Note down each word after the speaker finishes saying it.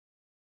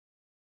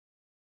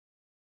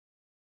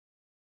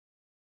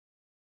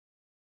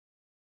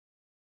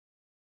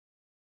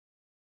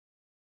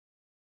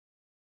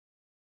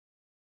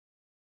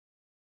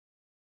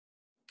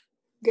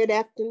Good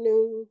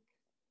afternoon,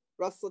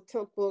 Russell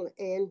Temple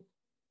and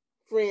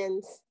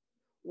friends.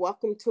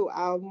 Welcome to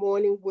our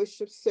morning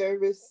worship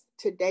service.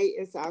 Today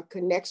is our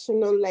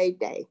Connectional Lay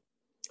Day.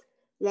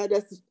 Let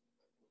us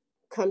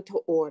come to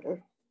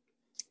order.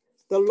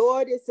 The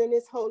Lord is in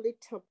his holy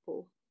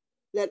temple.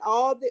 Let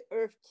all the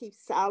earth keep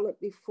silent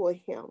before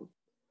him.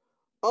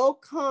 Oh,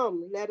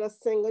 come, let us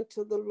sing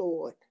unto the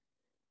Lord.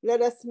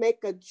 Let us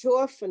make a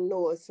joyful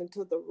noise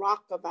unto the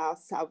rock of our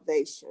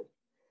salvation.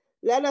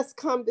 Let us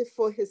come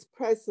before his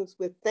presence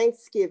with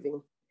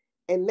thanksgiving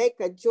and make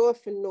a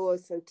joyful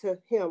noise unto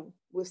him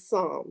with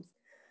psalms.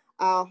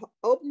 Our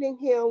opening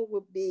hymn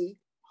will be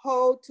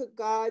Hold to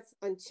God's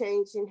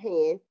Unchanging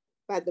Hand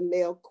by the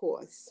male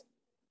chorus.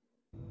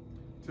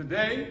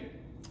 Today,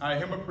 our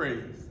hymn of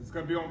praise. It's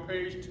going to be on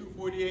page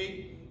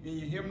 248 in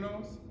your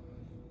hymnals.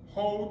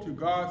 Hold to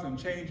God's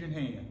unchanging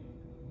hand.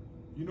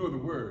 You know the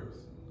words.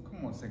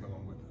 Come on, sing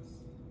along with us.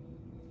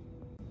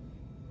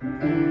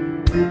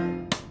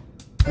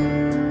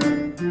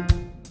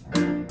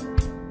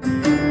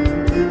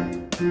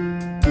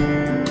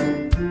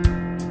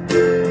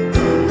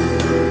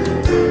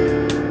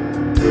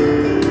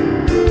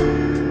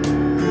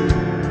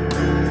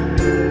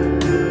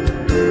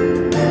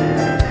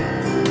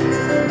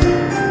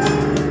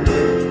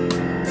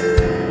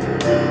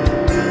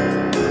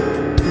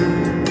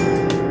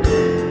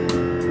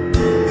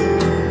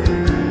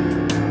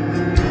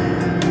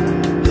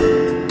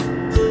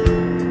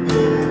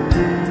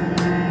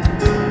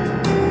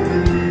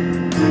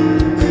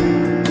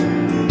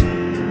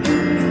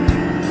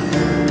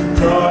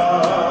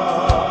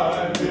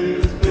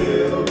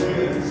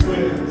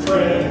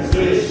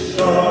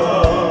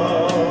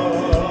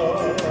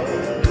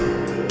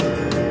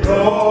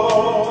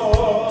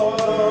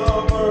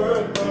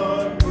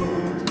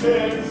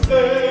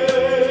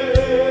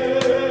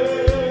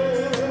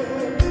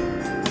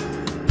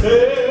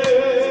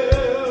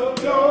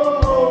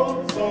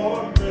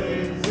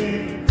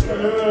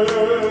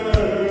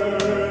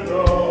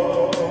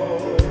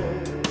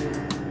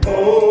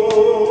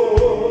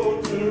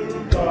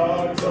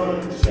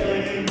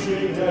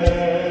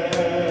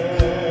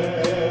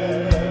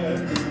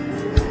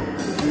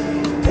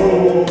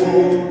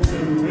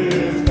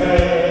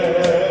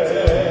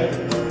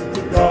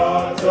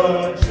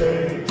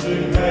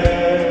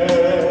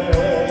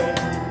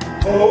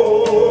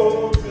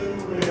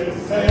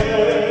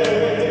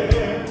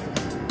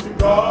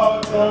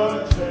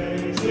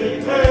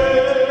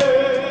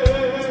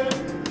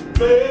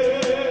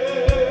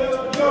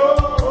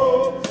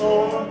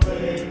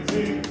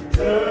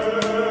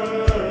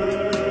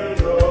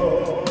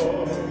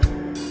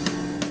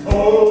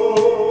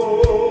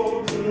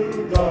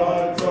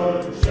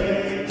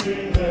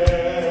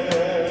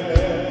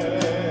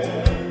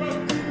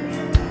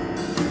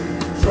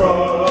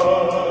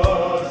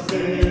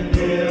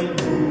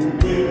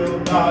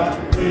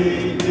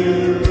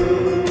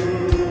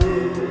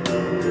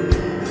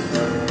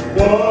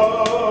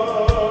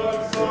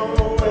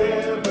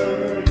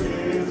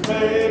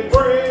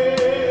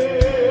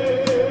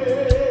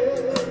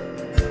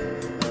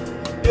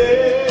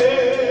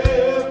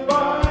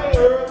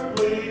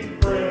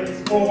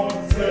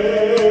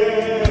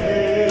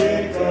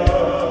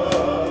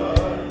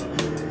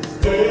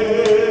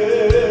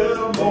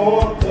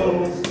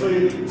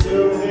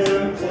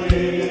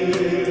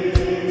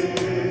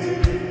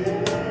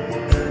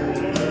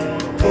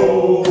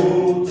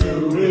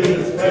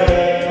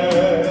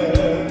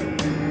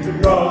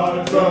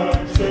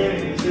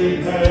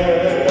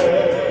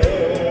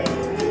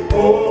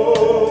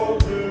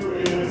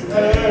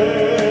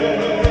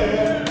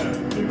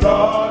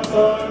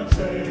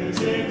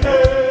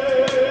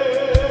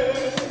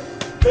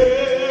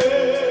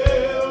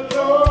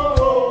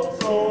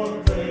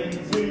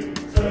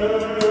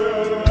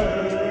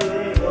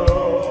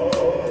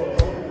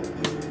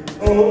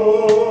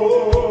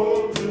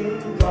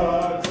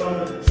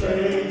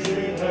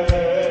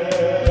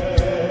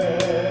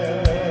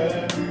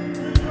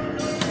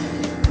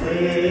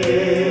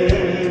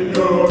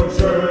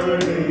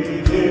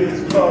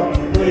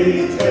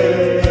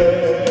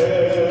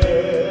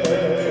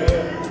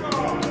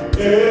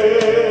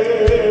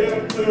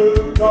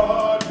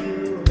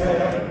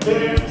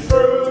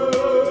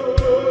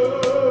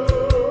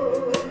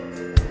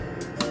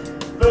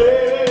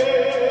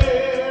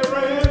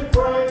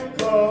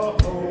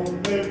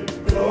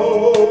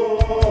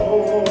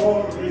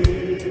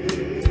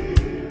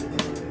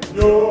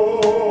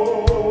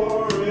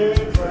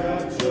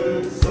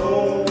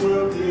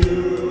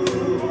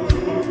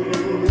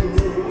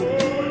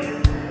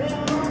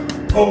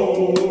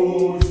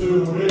 Hold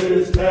to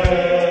his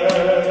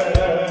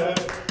hand,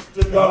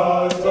 to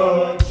God's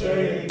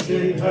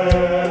unchanging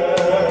hand.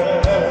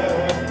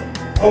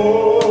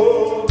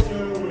 Hold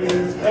to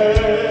his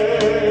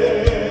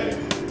hand,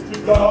 to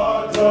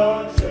God's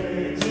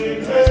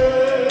unchanging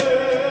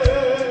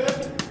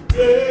hand.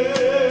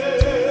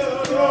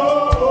 Build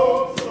your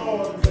hopes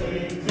on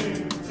things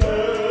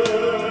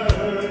eternal.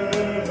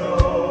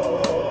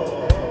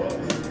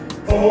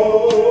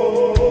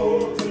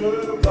 Hold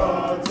to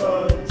God's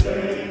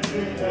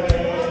unchanging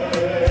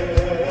hand.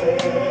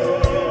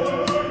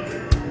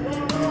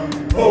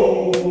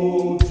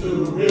 Hold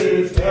to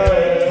his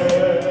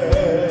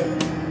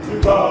hand,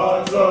 to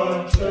God's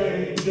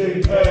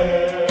unchanging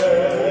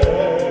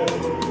hand.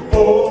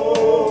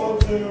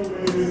 Hold to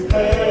his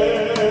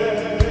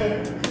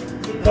hand,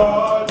 to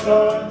God's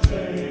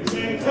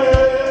unchanging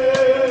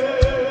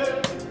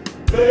hand.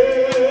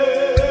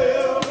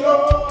 Build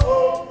your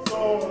hopes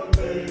on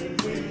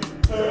things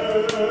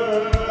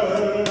eternal.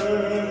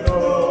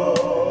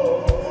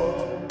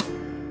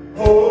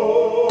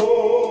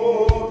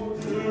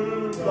 Hold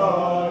to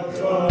God's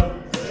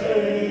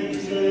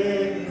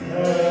unchanging hand.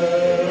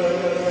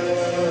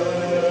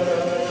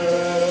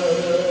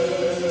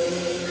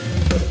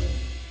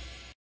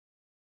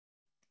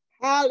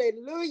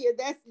 Hallelujah.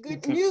 That's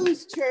good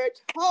news, church.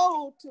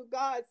 Hold to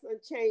God's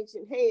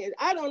unchanging hand.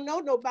 I don't know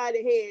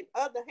nobody had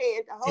other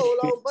hand to hold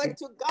on but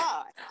to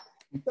God.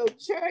 So,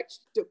 church,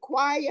 the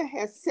choir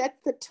has set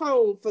the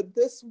tone for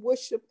this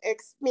worship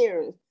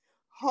experience.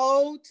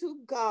 Hold to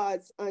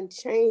God's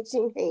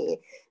unchanging hand.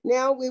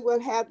 Now we will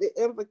have the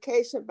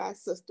invocation by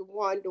Sister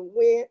Wanda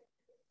Wynn.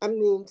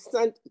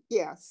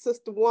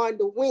 Sister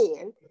Wanda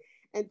Wynn.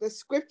 And the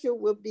scripture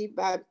will be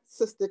by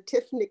Sister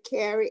Tiffany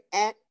Carey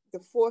at the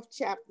 4th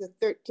chapter,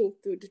 13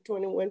 through the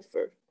 21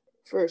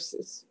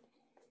 verses.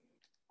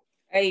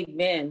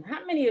 Amen.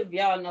 How many of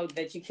y'all know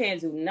that you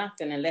can't do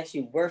nothing unless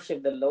you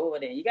worship the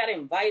Lord, and you got to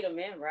invite him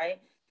in,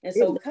 right? And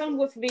so come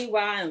with me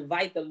while I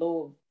invite the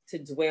Lord to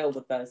dwell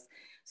with us.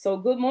 So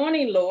good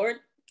morning, Lord,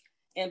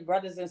 and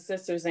brothers and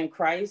sisters in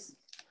Christ.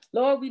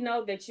 Lord, we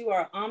know that you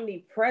are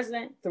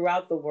omnipresent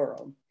throughout the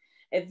world.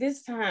 At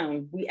this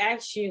time, we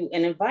ask you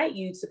and invite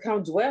you to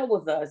come dwell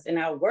with us in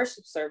our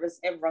worship service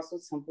at Russell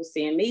Temple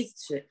CME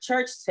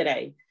Church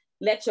today.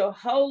 Let your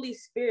Holy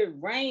Spirit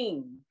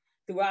reign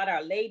throughout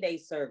our Lay Day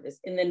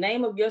service. In the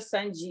name of your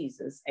Son,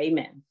 Jesus,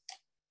 amen.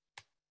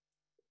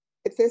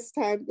 At this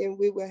time, then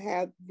we will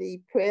have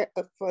the prayer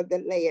for the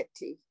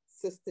laity,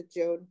 Sister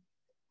Joan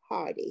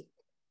Hardy.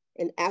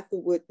 And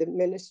afterward, the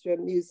minister of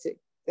music,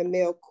 the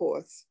male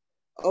chorus.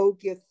 Oh,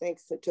 give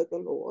thanks unto the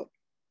Lord.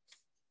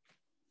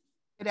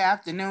 Good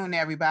afternoon,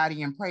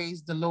 everybody, and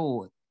praise the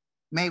Lord.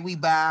 May we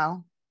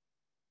bow.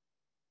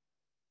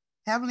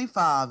 Heavenly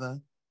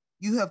Father,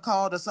 you have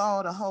called us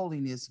all to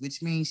holiness,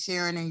 which means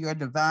sharing in your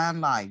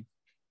divine life.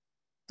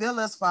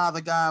 Fill us,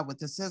 Father God, with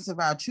the sense of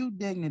our true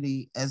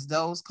dignity as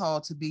those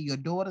called to be your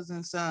daughters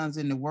and sons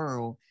in the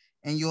world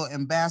and your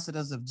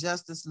ambassadors of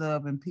justice,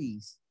 love, and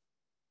peace.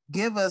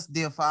 Give us,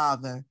 dear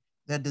Father,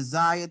 the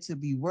desire to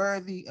be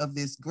worthy of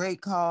this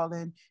great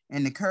calling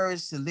and the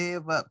courage to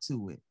live up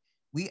to it.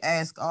 We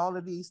ask all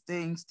of these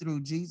things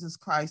through Jesus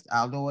Christ,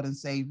 our Lord and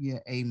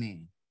Savior.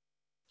 Amen.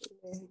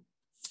 Amen.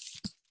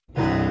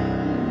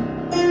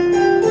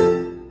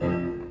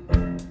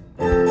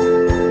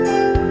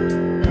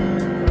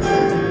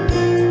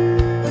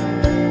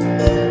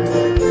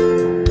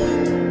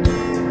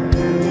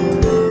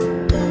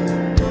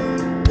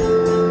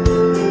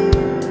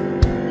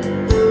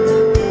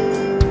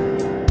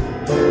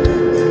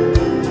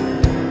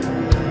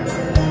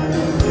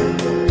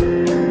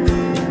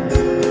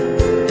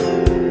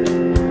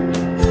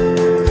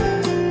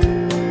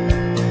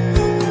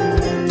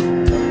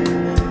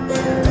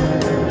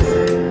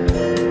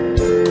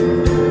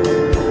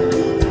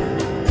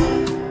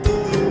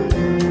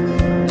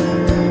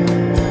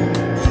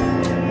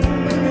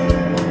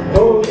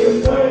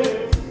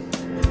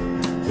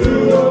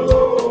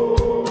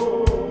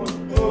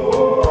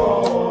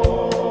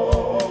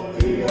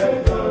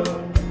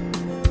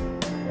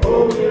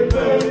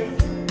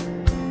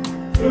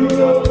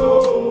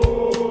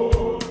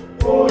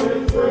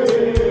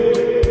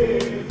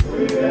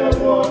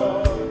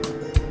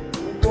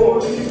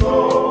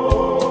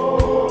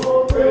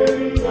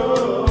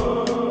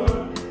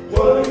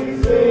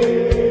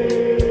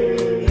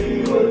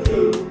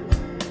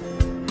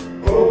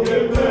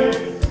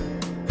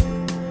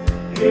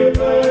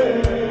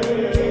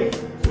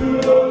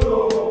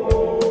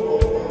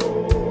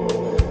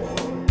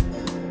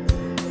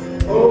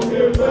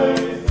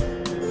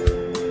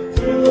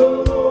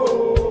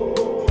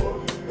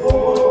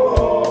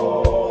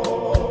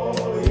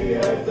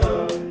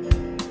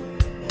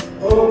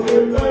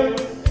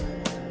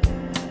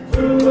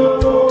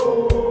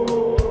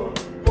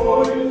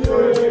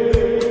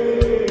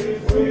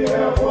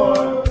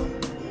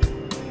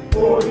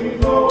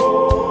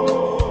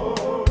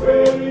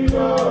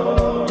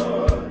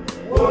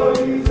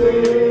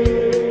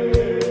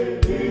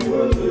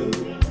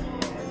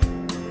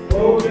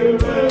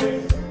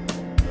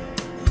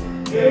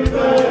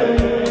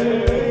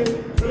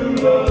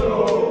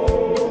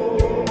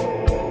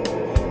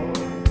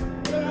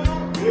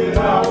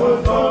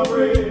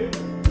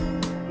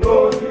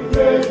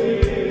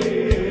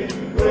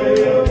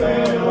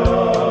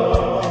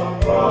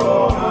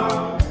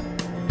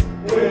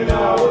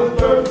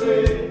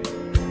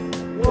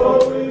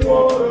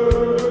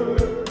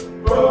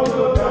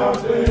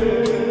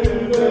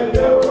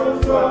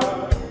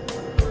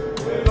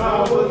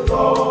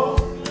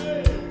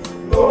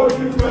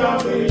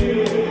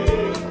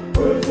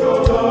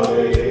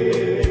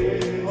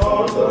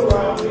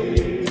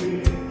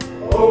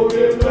 Oh,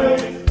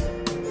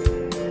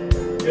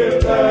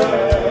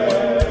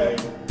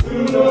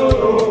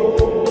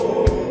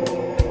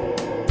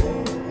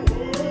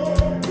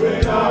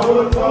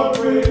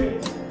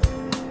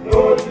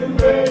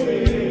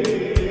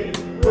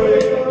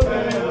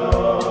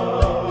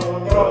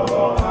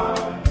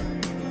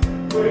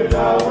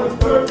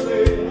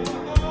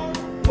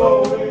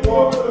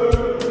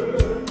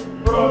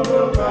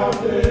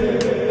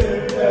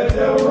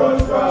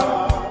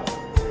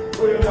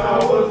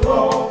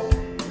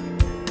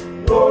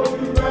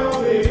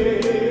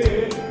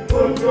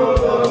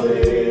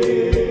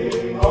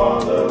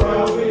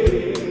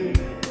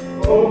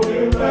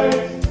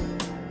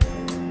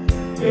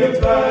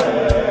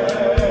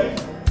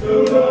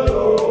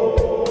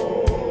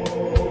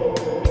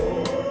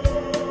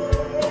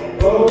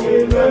 Oh,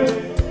 give thanks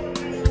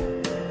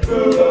to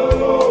the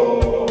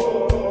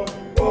Lord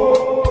for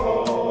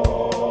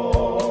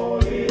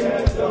all he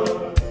has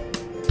done.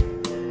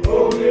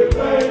 Oh, give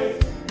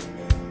thanks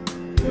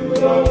to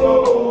the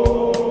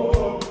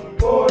Lord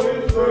for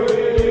his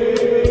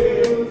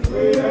grace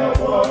we have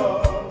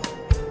won.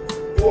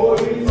 For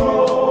he's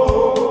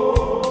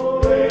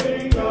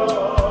already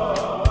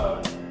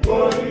done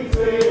what he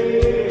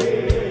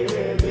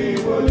said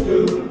he would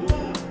do.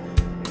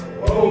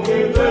 Oh,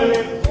 give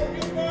thanks.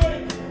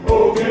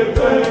 Oh, give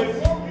thanks.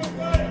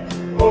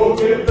 Oh,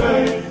 give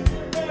thanks.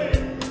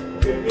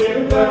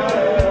 Give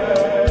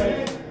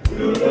thanks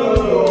to the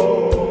Lord.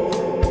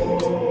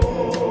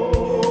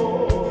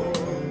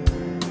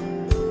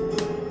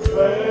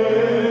 Thank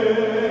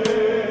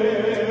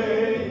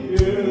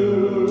you,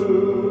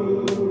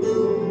 Lord.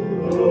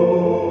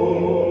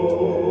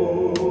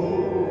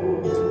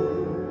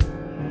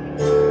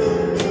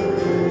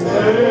 Thank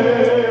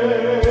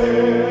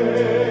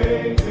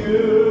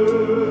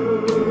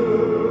you,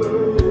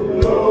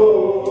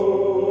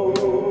 Lord.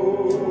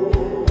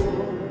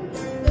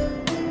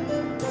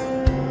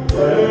 Thank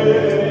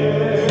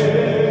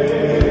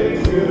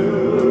you,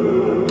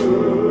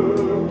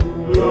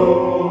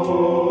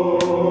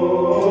 Lord.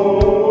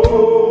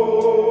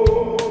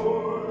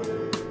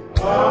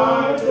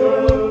 I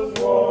just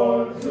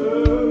want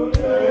to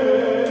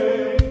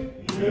thank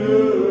you,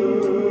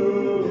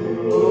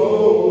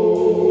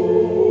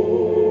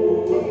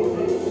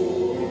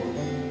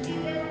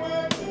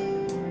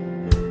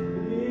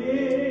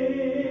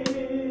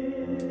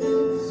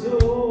 It's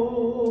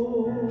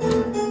so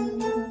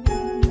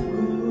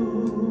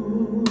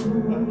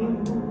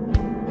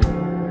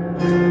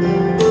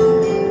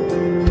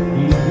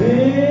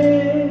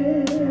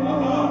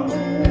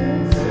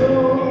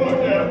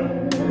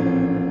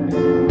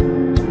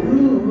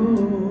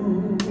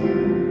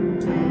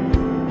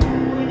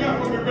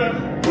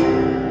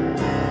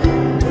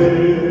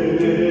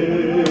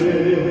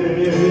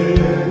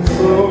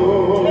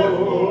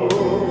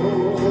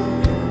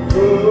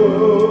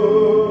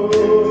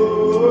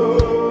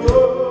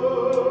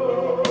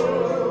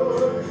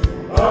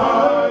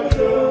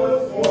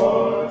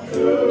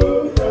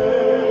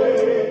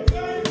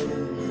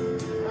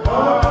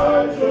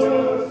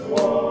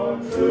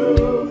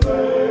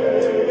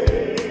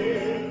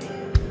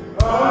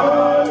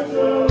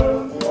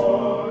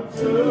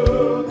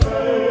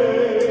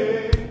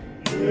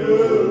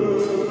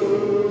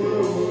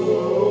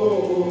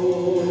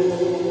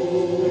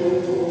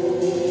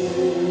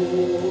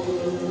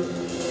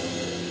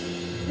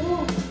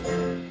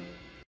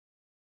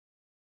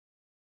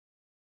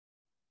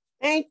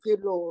Thank you,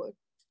 Lord.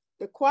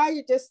 The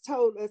choir just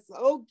told us,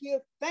 oh,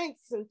 give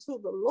thanks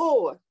unto the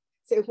Lord.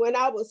 Said, when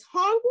I was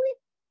hungry,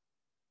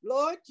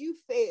 Lord, you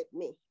fed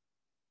me.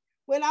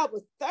 When I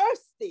was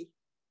thirsty,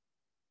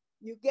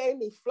 you gave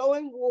me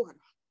flowing water.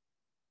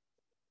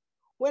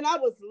 When I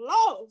was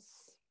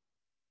lost,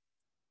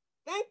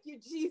 thank you,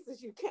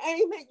 Jesus, you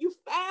came and you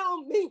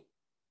found me.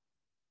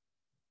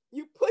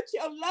 You put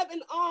your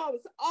loving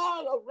arms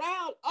all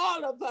around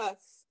all of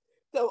us.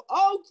 So,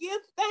 oh,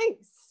 give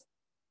thanks.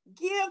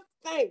 Give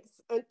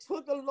thanks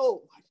unto the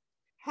Lord.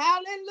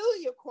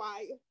 Hallelujah,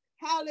 choir.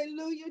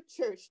 Hallelujah,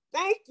 church.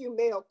 Thank you,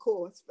 male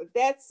chorus, for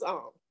that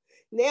song.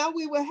 Now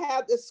we will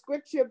have the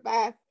scripture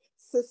by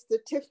Sister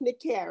Tiffany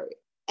Carey,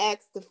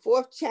 Acts the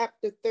 4th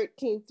chapter,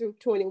 13 through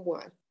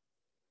 21.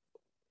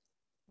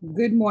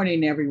 Good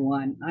morning,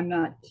 everyone. I'm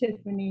not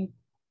Tiffany.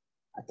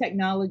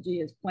 Technology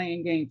is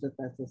playing games with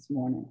us this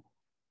morning.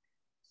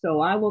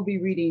 So I will be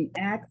reading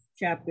Acts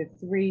chapter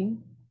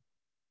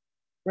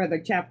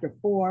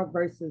 4,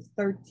 verses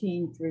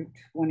 13 through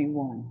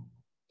 21.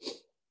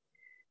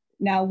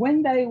 Now,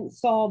 when they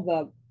saw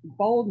the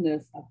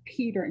boldness of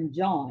Peter and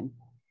John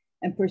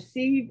and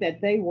perceived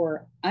that they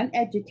were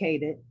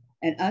uneducated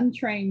and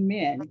untrained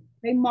men,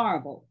 they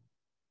marveled.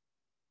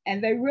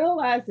 And they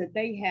realized that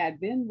they had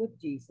been with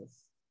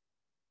Jesus.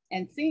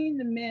 And seeing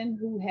the men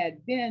who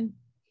had been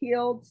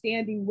healed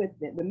standing with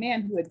them,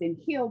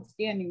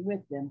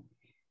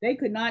 they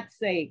could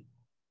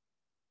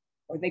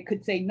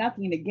say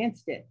nothing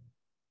against it.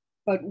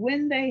 But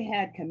when they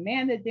had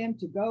commanded them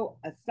to go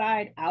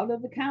aside out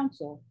of the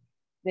council,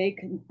 they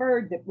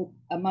conferred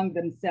among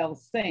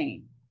themselves,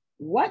 saying,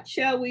 what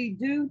shall we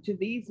do to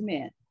these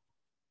men?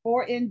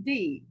 For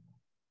indeed,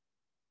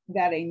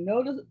 that a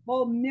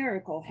notable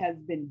miracle has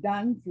been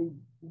done through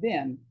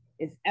them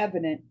is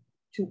evident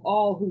to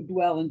all who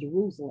dwell in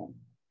Jerusalem,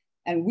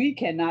 and we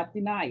cannot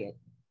deny it.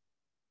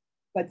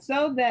 But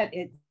so that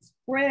it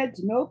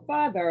spreads no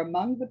farther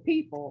among the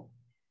people,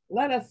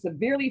 let us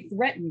severely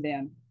threaten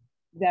them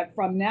that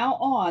from now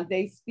on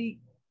they speak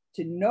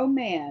to no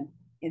man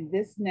in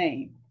this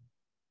name.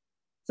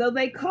 So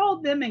they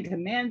called them and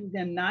commanded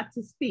them not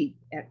to speak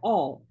at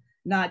all,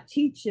 not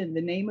teach in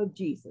the name of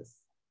Jesus.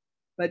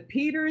 But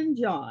Peter and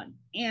John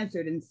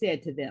answered and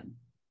said to them,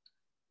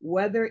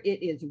 whether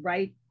it is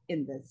right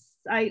in the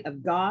sight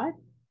of God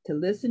to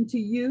listen to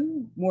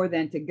you more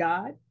than to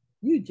God,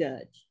 you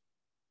judge.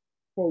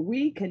 for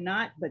we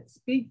cannot but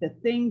speak the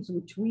things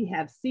which we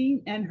have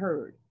seen and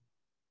heard.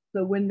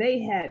 So when they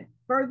had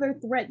further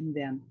threatened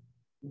them,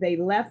 they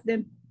let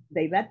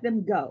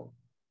them go,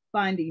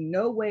 finding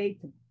no way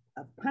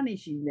of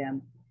punishing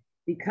them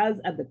because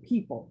of the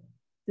people,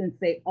 since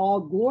they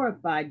all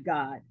glorified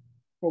God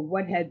for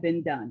what had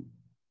been done.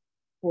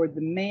 For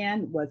the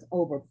man was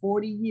over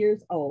 40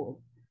 years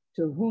old,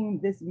 to whom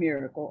this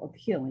miracle of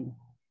healing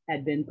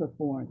had been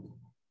performed.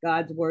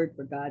 God's word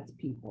for God's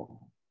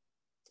people.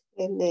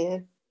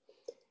 Amen.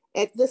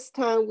 At this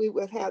time, we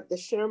will have the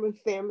Sherman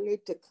family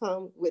to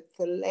come with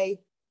the lay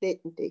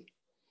litany.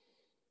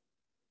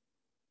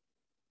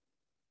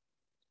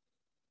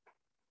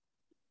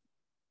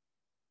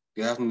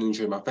 Good afternoon,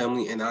 church. My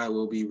family and I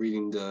will be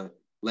reading the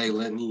lay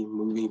litany,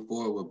 moving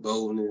forward with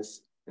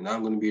boldness. And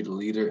I'm going to be the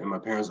leader, and my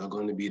parents are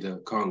going to be the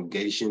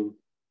congregation.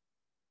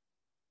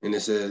 And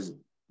it says,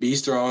 "Be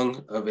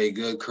strong of a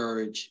good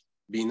courage,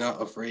 be not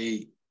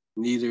afraid,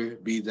 neither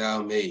be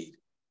thou made.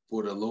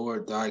 For the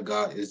Lord thy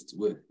God is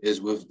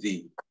with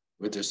thee,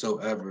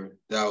 whithersoever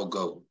thou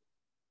go.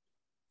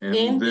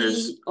 In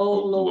thee, O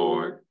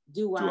Lord,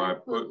 do I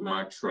put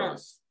my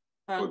trust,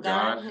 for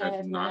God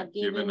hath not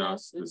given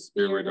us the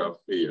spirit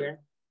of fear."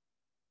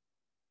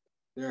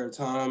 There are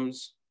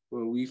times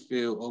when we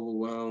feel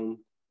overwhelmed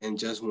and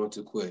just want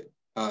to quit.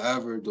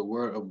 However, the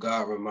word of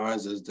God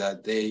reminds us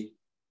they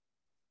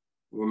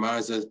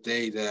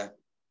that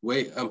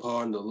wait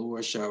upon the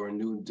Lord shall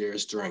renew their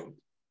strength.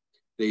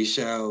 They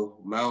shall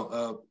mount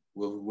up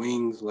with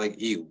wings like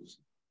eagles.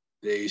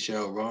 They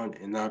shall run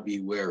and not be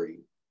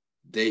weary.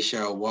 They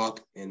shall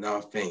walk and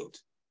not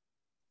faint.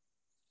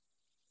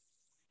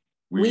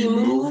 We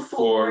move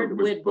forward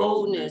with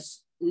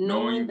boldness,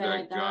 knowing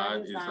that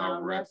God is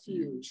our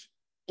refuge,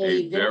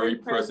 a very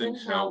present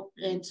help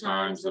in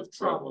times of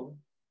trouble.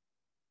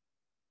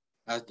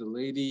 As the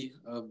lady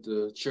of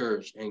the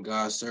church and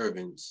God's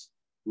servants,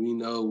 we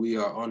know we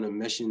are on a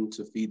mission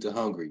to feed the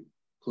hungry,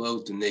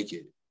 clothe the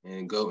naked,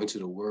 and go into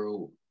the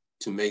world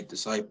to make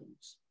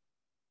disciples.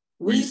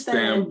 We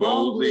stand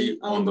boldly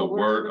on the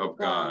word of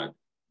God,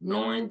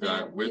 knowing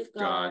that with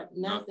God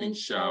nothing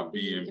shall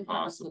be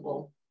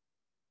impossible.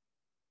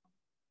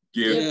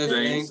 Give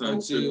thanks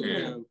unto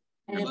him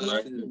and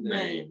bless his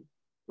name,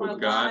 for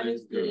God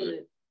is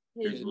good.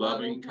 His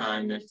loving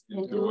kindness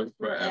endureth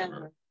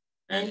forever,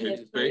 and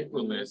his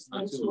faithfulness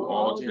unto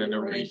all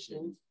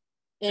generations.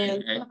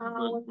 And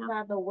empowered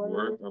by the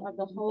word of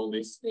the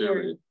Holy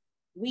Spirit,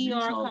 we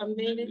are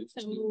committed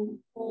to move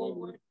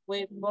forward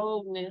with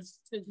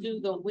boldness to do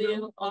the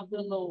will of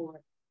the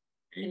Lord.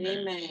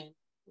 Amen.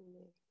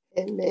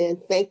 Amen.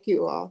 Thank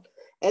you all.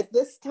 At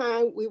this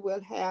time, we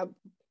will have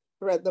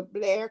Brother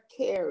Blair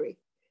Carey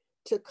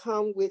to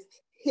come with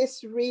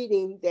his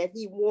reading that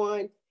he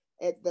won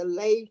at the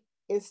Lay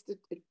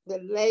Institute,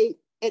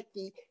 at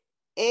the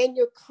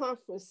annual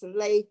conference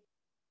Lay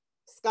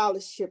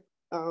Scholarship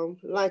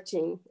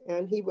launching,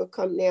 and he will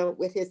come now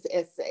with his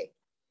essay.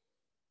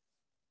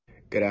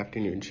 Good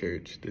afternoon,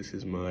 church. This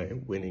is my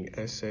winning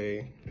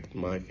essay,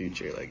 My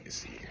Future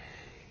Legacy.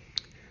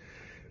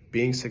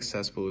 Being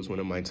successful is one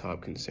of my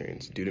top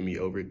concerns due to me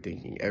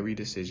overthinking every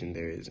decision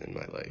there is in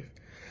my life.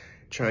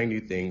 Trying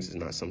new things is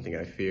not something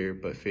I fear,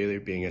 but failure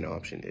being an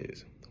option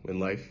is. When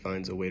life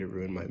finds a way to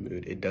ruin my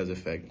mood, it does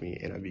affect me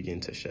and I begin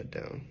to shut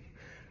down.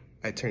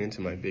 I turn into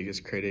my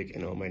biggest critic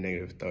and all my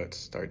negative thoughts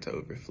start to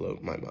overflow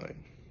my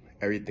mind.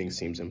 Everything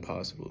seems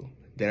impossible.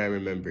 Then I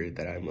remember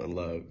that I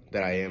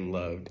am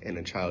loved and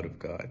a child of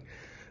God.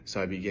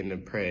 So I begin to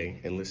pray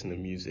and listen to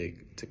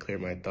music to clear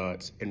my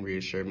thoughts and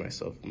reassure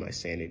myself of my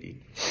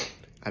sanity.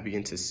 I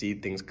begin to see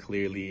things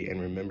clearly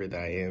and remember that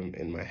I am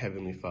in my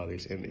Heavenly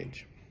Father's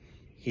image.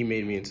 He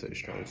made me into a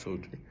strong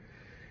soldier.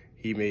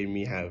 He made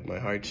me have my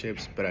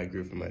hardships, but I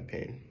grew from my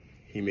pain.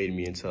 He made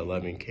me into a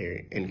loving,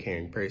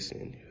 caring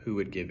person who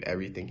would give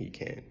everything he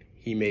can.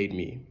 He made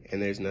me,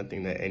 and there's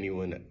nothing that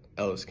anyone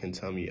else can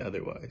tell me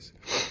otherwise.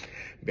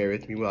 Bear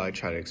with me while I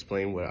try to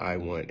explain what I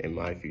want in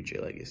my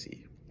future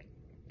legacy.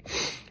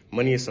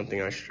 Money is something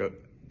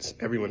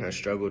everyone has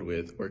struggled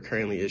with or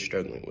currently is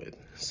struggling with.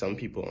 Some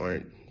people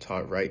aren't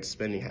taught right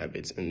spending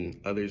habits, and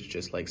others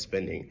just like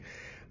spending.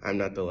 I'm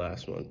not the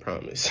last one,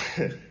 promise.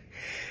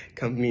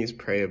 Companies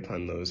prey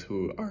upon those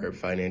who are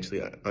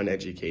financially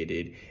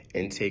uneducated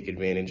and take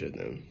advantage of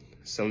them.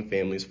 Some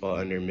families fall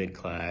under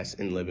mid-class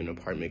and live in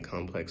apartment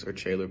complex or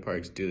trailer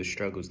parks due to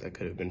struggles that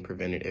could have been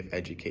prevented if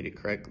educated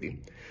correctly.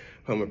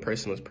 From a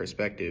personal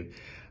perspective,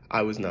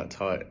 I was not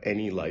taught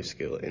any life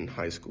skill in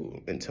high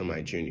school until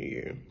my junior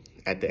year.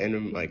 At the end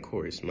of my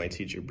course, my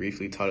teacher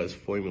briefly taught us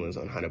formulas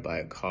on how to buy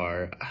a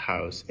car, a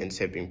house, and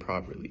tipping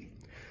properly.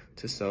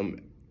 To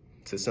sum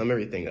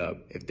everything up,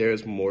 if there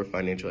is more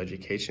financial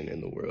education in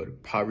the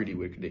world, poverty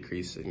would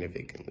decrease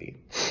significantly.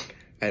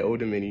 At Old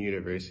Dominion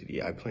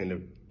University, I plan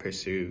to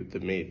pursue the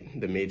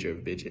major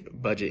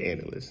of budget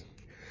analyst.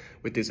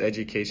 With this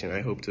education,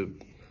 I hope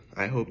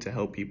to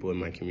help people in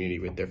my community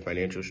with their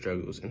financial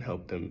struggles and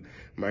help them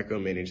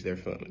micromanage their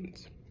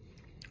funds.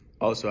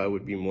 Also, I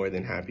would be more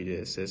than happy to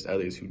assist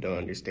others who don't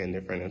understand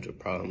their financial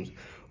problems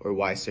or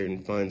why certain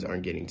funds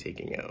aren't getting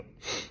taken out.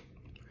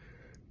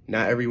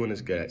 Not everyone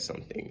is good at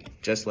something,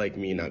 just like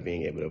me not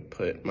being able to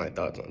put my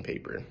thoughts on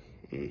paper.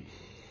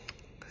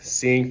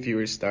 Seeing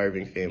fewer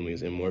starving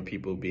families and more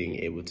people being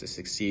able to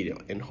succeed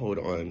and hold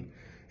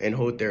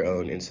their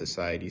own in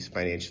societies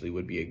financially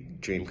would be a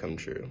dream come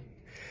true.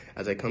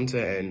 As I come to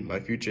an end,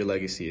 my future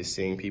legacy is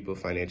seeing people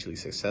financially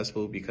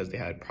successful because they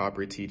had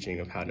proper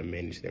teaching of how to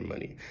manage their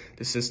money.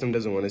 The system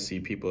doesn't want to see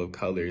people of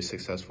color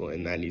successful,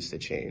 and that needs to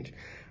change.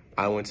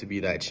 I want to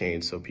be that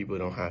change so people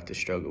don't have to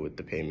struggle with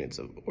the payments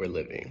or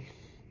living.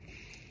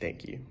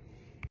 Thank you.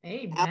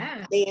 Amen.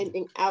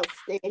 Outstanding,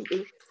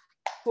 outstanding.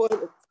 For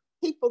the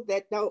people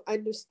that don't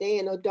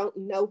understand or don't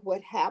know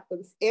what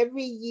happens,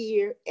 every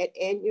year at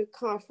annual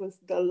conference,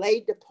 the lay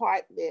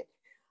department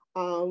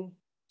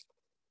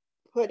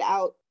put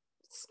out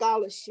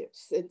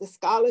scholarships, and the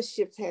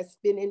scholarships has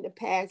been in the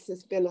past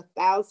has been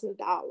 $1,000,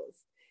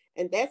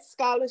 and that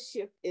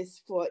scholarship is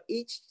for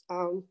each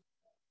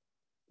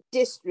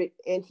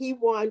district, and he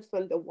won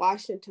from the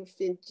Washington,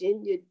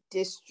 Virginia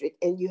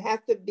district, and you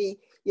have to be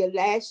your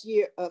last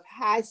year of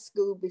high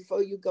school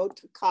before you go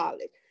to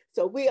college.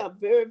 So we are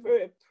very,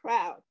 very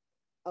proud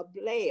of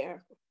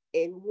Blair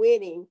in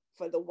winning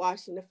for the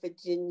Washington,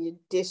 Virginia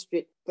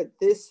district for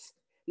this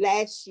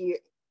last year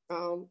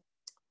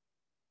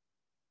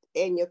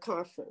annual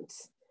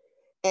conference.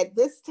 At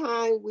this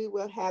time, we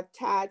will have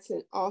tithes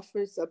and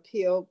offerings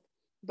appealed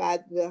by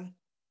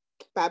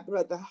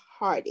Brother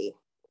Hardy.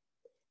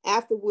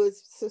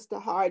 Afterwards, Sister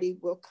Hardy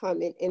will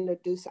come and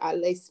introduce our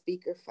lay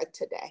speaker for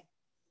today.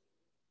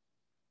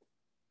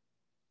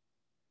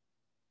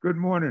 Good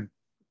morning.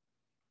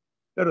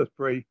 Let us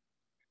pray.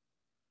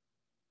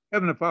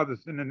 Heavenly Father,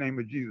 in the name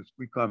of Jesus,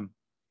 we come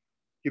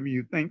giving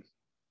you thanks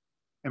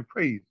and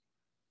praise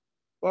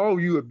for all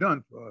you have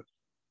done for us.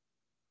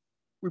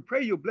 We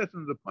pray your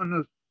blessings upon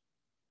us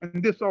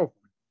and this offering.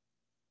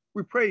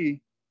 We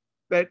pray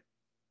that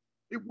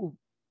it will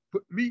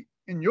put meat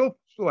in your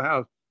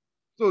storehouse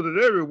so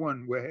that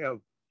everyone will have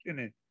in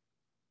it.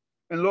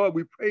 And Lord,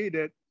 we pray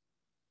that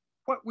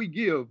what we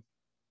give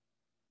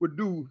would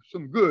do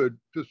some good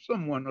to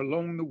someone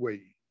along the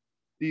way.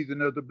 These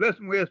and other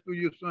blessings we ask through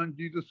your Son,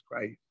 Jesus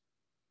Christ.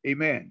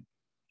 Amen.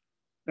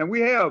 Now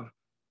we have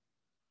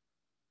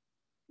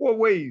 4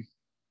 ways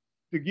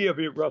to give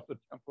at Russell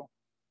Temple.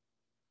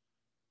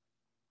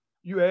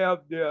 You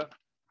have the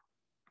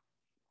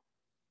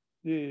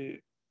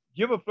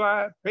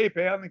Giverfly,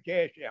 PayPal, and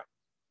Cash App.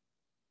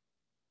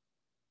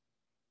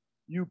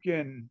 You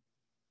can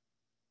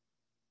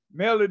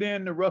mail it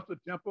in to Russell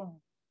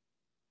Temple,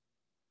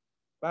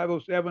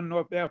 507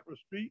 North Alfred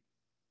Street,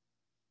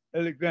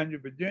 Alexandria,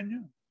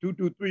 Virginia,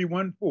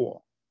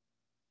 22314.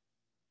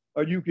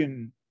 Or you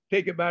can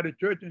take it by the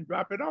church and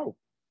drop it off.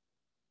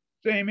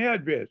 Same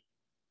address.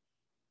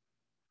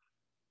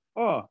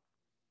 Or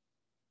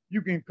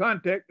you can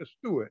contact the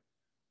steward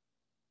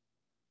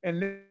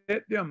and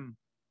let them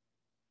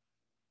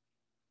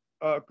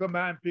come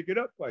by and pick it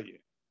up for you.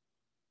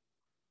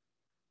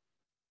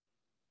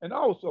 And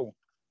also,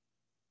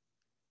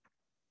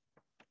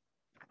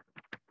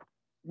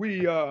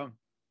 we are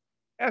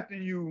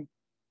asking you,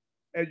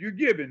 as you're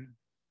giving,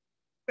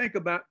 think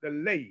about the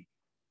lay.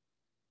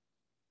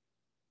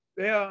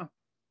 They are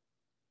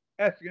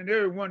asking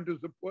everyone to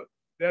support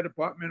their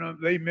Department of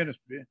Lay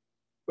Ministry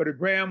for the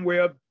Graham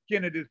Webb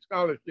Kennedy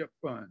Scholarship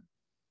Fund.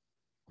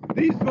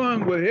 These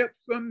funds will help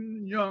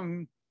some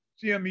young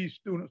CME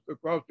students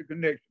across the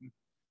connection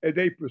as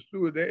they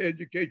pursue their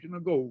educational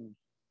goals.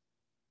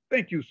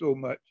 Thank you so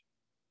much,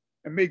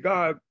 and may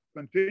God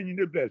continue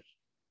to bless.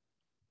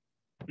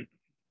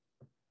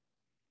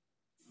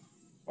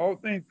 All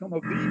things come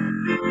of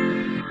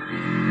thee.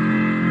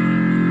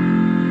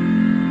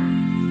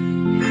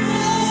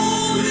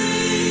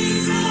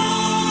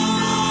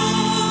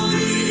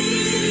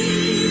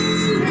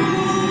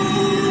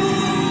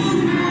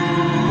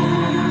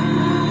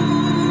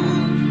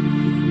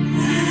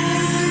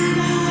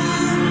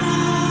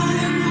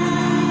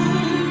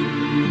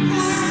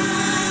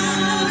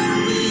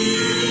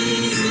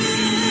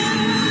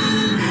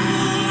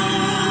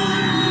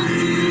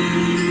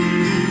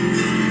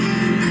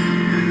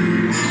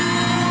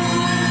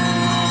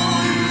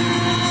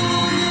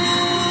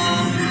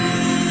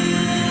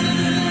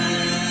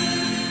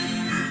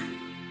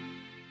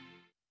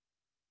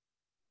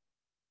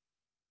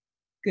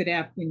 Good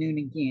afternoon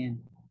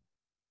again.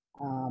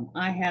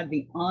 I have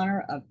the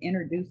honor of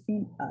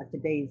introducing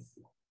today's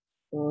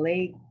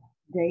Lay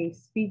Day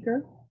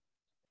speaker,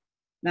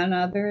 none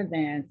other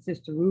than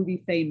Sister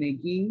Ruby Faye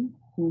McGhee,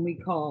 whom we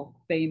call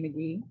Faye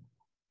McGhee.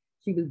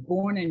 She was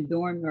born in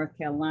Durham, North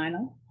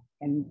Carolina,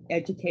 and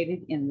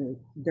educated in the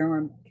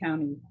Durham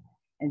County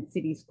and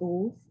City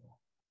schools.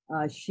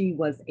 She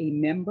was a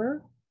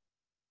member.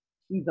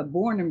 She's a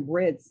born and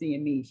bred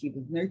CME. She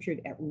was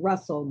nurtured at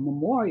Russell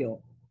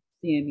Memorial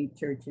CME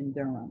Church in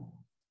Durham.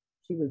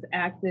 She was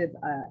active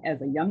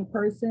as a young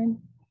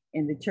person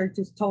in the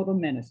church's total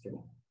ministry,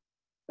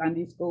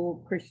 Sunday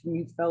school, Christian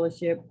Youth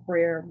Fellowship,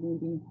 prayer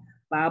meeting,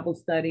 Bible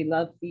study,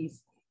 love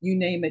feast, you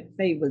name it,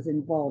 Faye was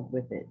involved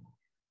with it.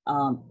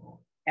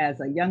 As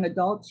a young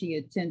adult, she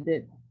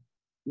attended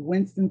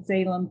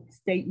Winston-Salem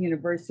State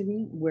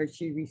University, where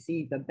she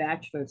received a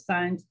Bachelor of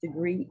Science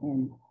degree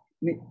in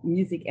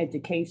music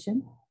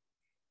education.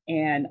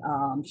 And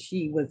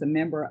she was a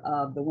member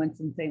of the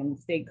Winston-Salem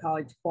State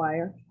College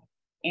Choir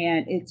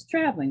and its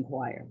traveling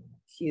choir.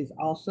 She is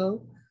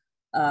also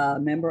a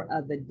member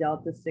of the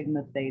Delta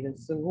Sigma Theta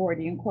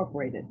Sorority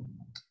Incorporated.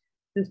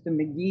 Sister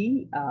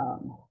McGhee,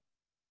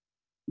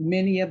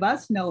 many of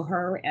us know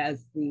her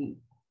as the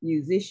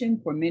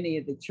musician for many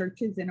of the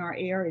churches in our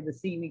area, the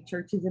CME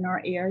churches in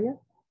our area.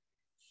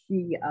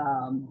 She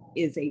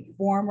is a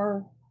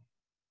former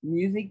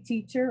music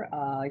teacher.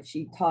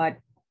 She taught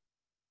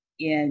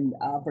in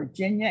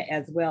Virginia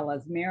as well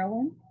as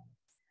Maryland.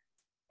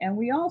 And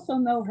we also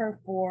know her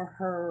for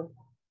her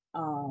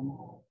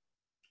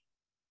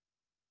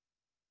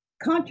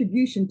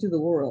contribution to the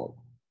world,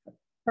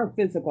 her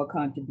physical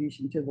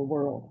contribution to the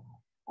world,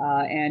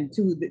 and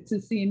to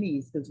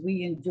CMEs, because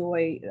we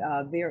enjoy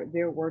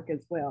their work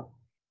as well.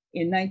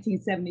 In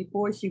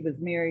 1974, she was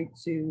married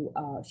to,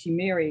 she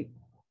married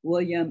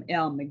William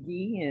L.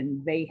 McGhee,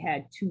 and they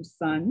had two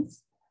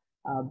sons,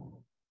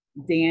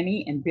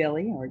 Danny and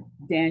Billy, or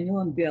Daniel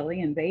and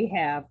Billy, and they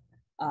have,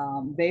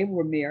 they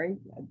were married,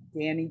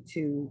 Danny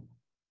to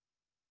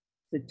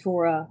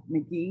Satora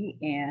McGhee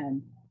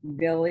and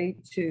Billy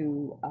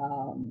to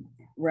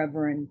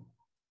Reverend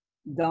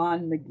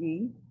Don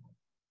McGhee.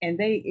 And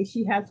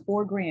she has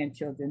 4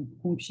 grandchildren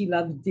whom she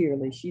loves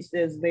dearly. She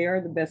says they are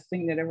the best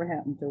thing that ever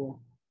happened to her.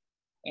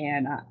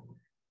 And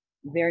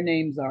their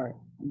names are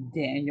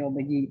Daniel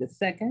McGhee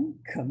II,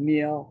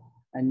 Camille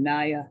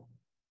Anaya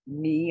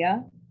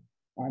Mia,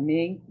 or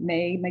May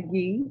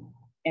McGhee,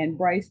 and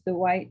Bryce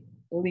Dwight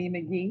Lee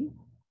McGhee,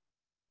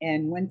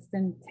 and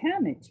Winston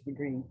Tamich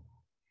McGhee.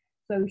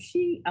 So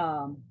she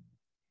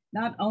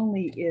not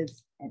only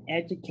is an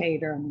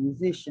educator, a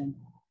musician,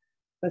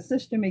 but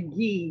Sister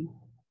McGhee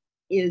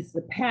is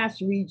the past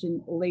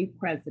region lay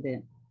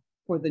president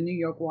for the New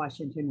York,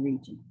 Washington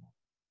region.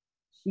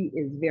 She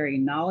is very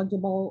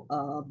knowledgeable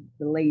of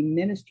the lay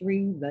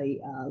ministry, the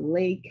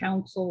lay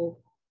council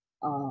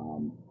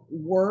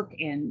work,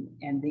 and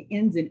the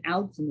ins and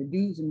outs and the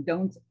do's and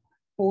don'ts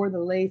for the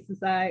lay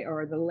society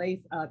or the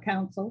lay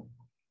council.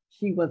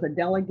 She was a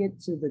delegate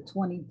to the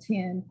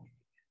 2010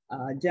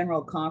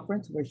 General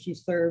Conference, where she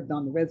served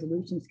on the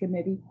Resolutions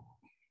Committee.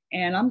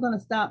 And I'm going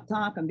to stop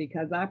talking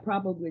because I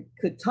probably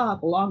could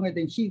talk longer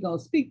than she's going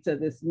to speak to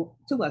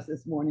us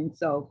this morning.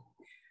 So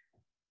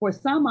for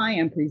some, I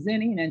am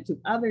presenting, and to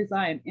others,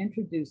 I am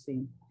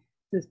introducing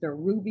Sister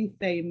Ruby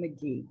Faye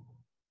McGhee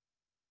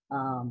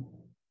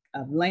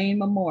of Lane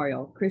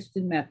Memorial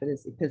Christian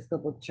Methodist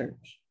Episcopal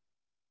Church.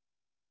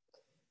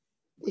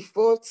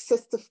 Before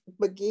Sister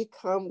McGhee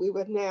come, we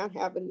will now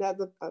have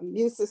another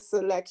music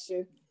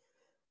selection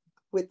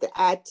with the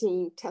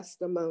I-Team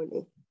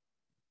testimony.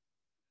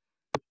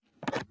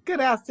 Good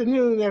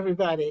afternoon,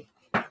 everybody.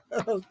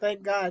 Oh,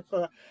 thank God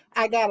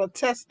I got a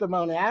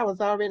testimony. I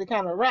was already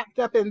kind of wrapped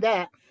up in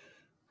that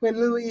when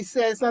Louise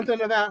said something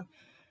about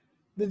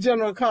the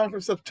General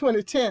Conference of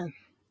 2010,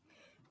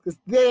 because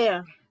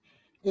there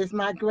is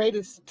my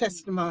greatest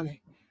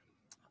testimony.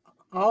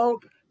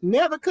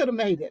 Never could have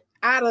made it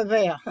out of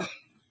there.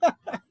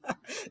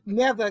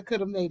 Never could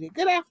have made it.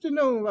 Good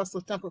afternoon,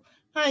 Russell Temple.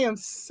 I am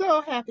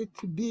so happy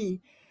to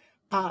be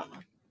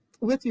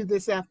with you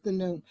this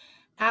afternoon.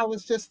 I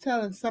was just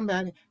telling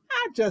somebody,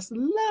 I just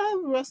love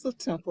Russell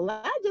Temple.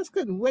 I just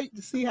couldn't wait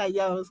to see how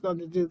y'all was going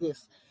to do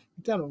this.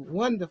 You've done a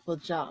wonderful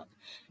job,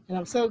 and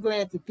I'm so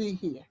glad to be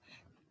here.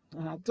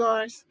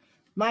 Doris,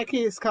 my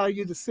kids call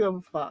you the Silver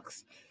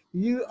Fox.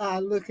 You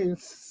are looking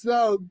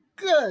so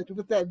good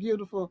with that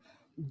beautiful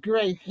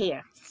gray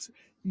hair.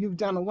 You've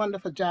done a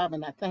wonderful job,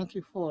 and I thank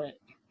you for it.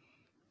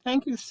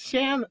 Thank you,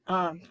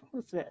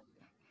 what's that?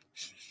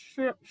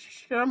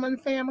 Sherman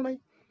family.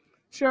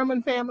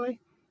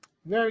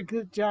 Very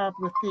good job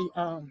with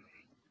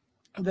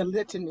the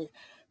litany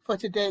for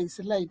today's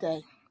Lay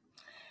Day.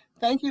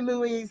 Thank you,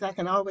 Louise. I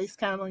can always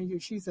count on you.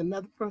 She's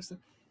another person.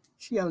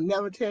 She'll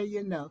never tell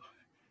you no.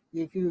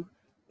 If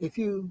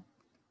you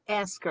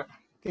ask her,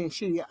 then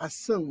she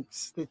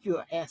assumes that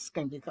you're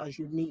asking because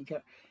you need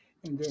her,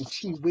 and then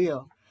she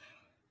will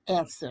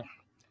answer.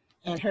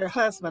 And her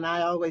husband,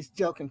 I always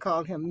joke and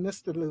call him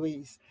Mr.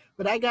 Louise,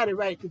 but I got it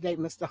right today,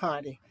 Mr.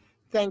 Hardy.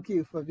 Thank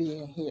you for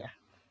being here.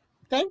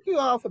 Thank you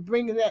all for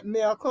bringing that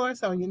male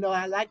chorus on. You know,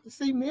 I like to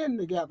see men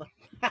together.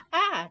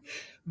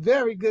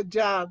 Very good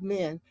job,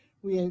 men.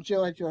 We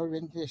enjoyed your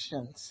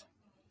renditions.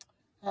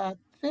 I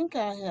think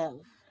I have.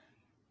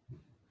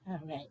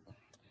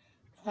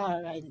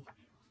 All righty.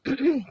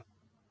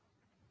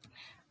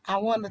 I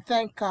want to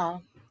thank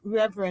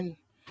Reverend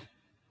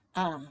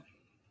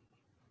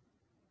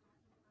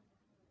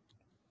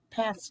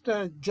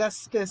Pastor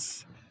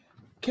Justice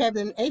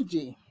Kevin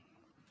Agee,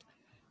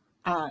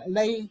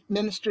 lay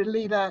ministry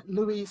leader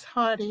Louise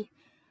Hardy,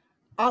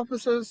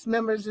 officers,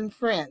 members, and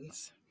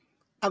friends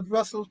of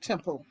Russell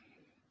Temple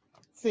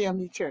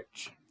CME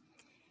Church.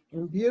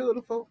 in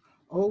beautiful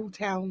Old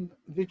Town,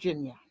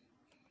 Virginia.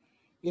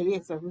 It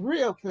is a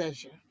real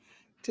pleasure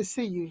to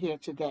see you here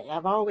today.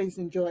 I've always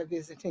enjoyed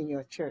visiting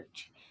your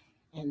church,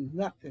 and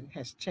nothing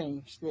has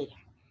changed there.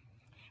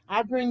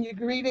 I bring you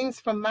greetings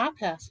from my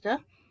pastor,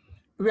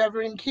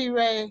 Reverend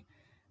Kire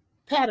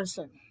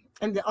Patterson,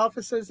 and the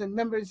officers and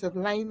members of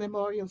Lane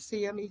Memorial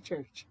CME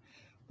Church,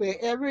 where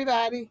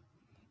everybody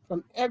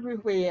from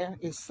everywhere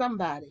is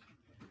somebody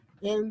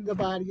in the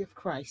body of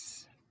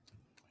Christ.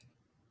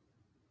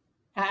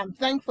 I'm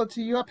thankful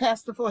to your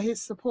pastor for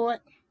his support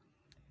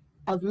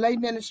of lay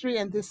ministry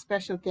and this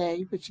special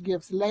day, which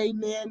gives lay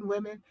men,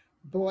 women,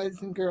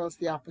 boys, and girls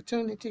the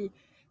opportunity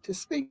to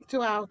speak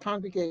to our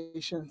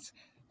congregations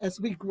as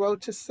we grow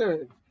to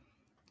serve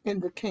in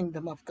the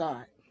kingdom of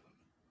God.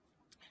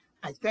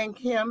 I thank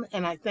him,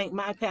 and I thank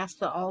my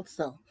pastor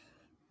also.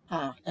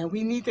 And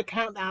we need to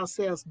count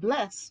ourselves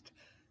blessed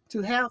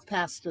to have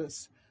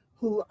pastors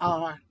who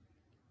are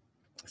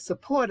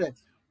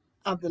supportive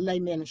of the lay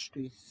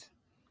ministries.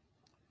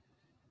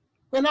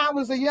 When I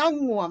was a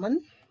young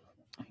woman,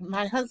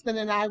 my husband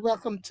and I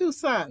welcomed 2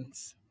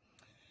 sons.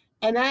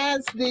 And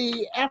as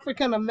the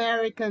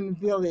African-American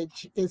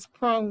village is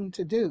prone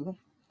to do,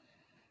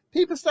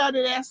 people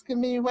started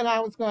asking me when I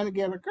was going to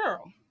get a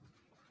girl.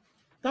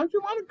 Don't you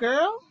want a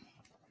girl?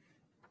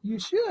 You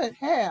should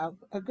have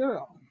a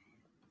girl.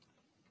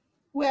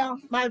 Well,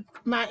 my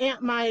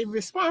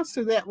response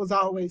to that was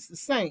always the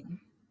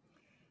same.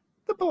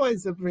 The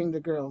boys will bring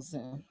the girls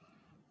in.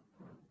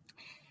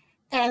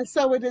 And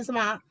so it is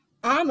my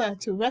honor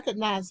to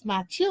recognize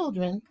my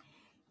children,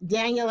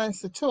 Daniel and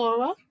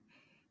Satora,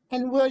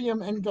 and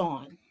William and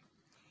Dawn.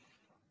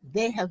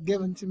 They have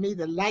given to me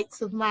the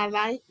lights of my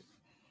life,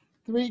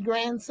 3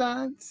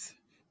 grandsons,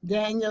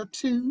 Daniel,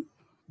 2,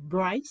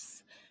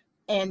 Bryce,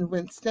 and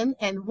Winston,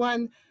 and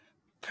 1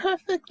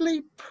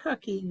 perfectly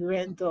perky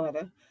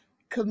granddaughter,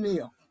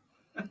 Camille.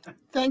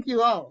 Thank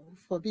you all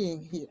for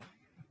being here.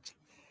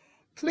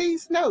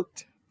 Please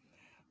note,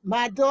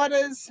 my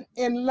daughters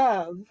in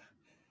love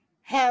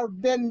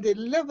have been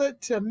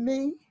delivered to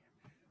me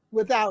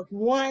without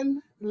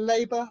 1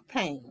 labor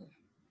pain.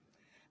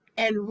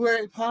 And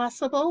where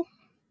possible,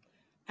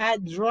 I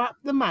drop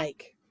the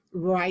mic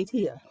right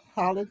here.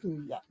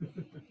 Hallelujah.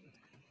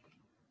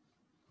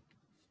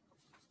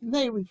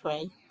 May we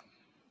pray.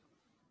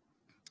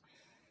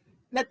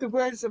 Let the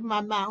words of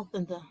my mouth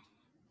and the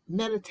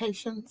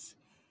meditations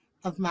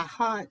of my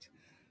heart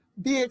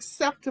be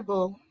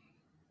acceptable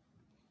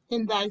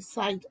in thy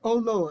sight, O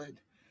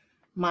Lord,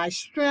 my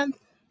strength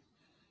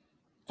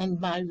and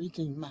my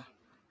Redeemer.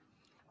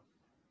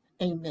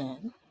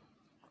 Amen.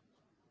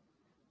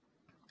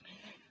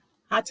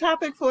 Our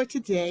topic for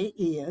today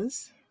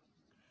is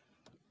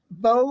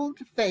Bold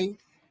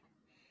Faith,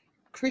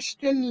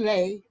 Christian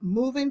Lay,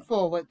 Moving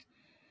Forward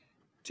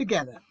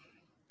Together.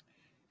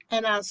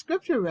 And our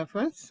scripture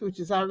reference, which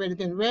has already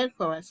been read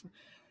for us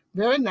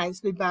very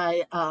nicely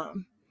by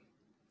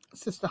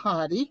Sister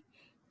Hardy,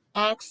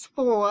 Acts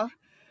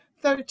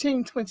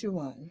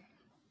 4:13-21.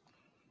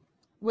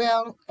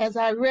 Well, as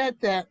I read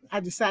that, I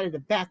decided to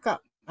back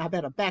up. I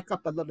better back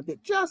up a little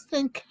bit just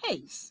in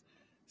case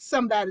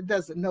somebody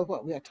doesn't know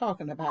what we're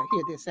talking about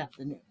here this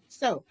afternoon.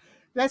 So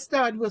let's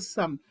start with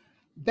some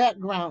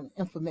background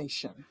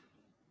information.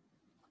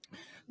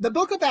 The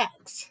book of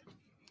Acts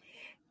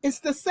is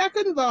the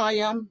 2nd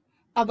volume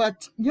of a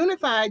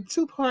unified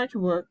 2-part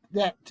work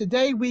that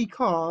today we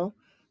call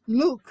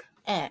Luke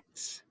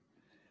Acts.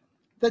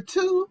 The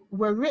 2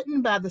 were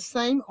written by the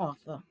same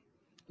author,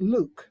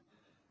 Luke,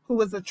 who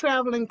was a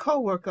traveling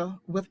co-worker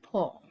with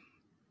Paul.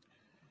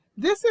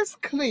 This is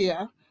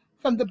clear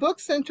from the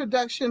book's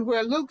introduction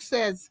where Luke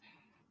says,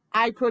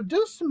 I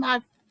produced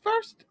my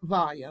 1st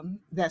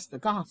volume, that's the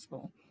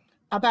gospel,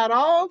 about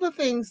all the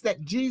things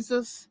that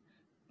Jesus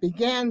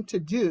began to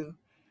do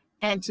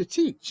and to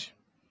teach.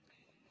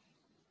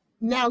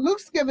 Now,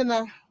 Luke's given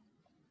a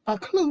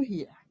clue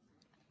here,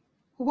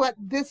 what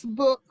this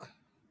book,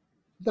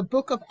 the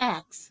book of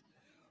Acts,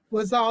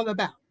 was all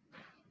about.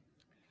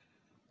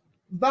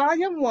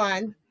 Volume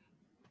 1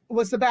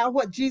 was about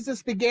what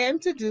Jesus began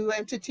to do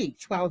and to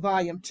teach, while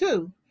Volume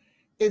 2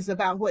 is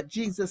about what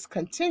Jesus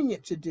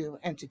continued to do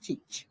and to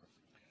teach,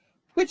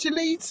 which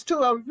leads to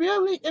a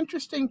really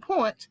interesting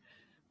point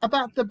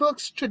about the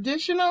book's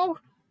traditional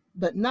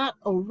but not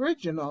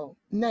original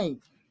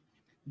name,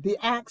 the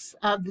Acts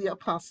of the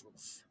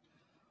Apostles.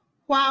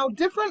 While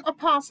different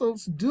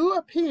apostles do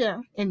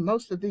appear in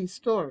most of these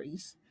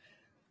stories,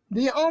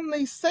 the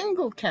only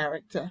single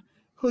character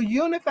who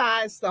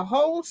unifies the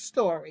whole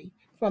story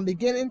from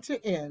beginning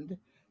to end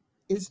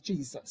is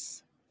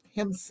Jesus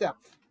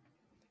himself,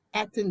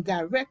 acting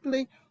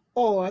directly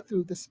or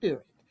through the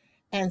Spirit.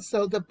 And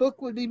so the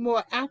book would be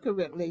more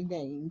accurately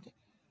named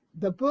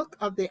The Book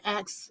of the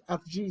Acts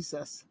of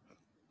Jesus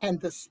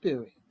and the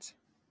Spirit.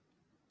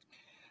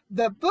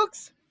 The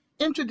book's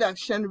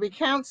introduction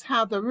recounts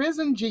how the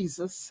risen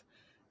Jesus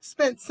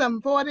spent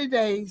some 40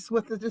 days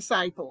with the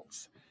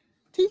disciples,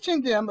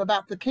 teaching them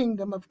about the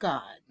kingdom of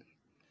God.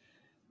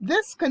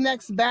 This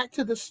connects back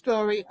to the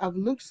story of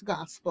Luke's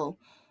gospel,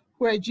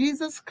 where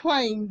Jesus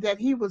claimed that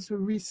he was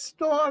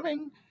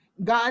restoring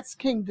God's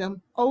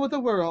kingdom over the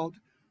world,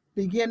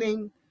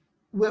 beginning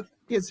with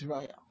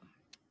Israel.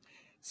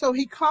 So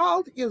he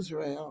called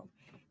Israel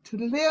to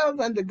live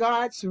under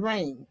God's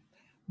reign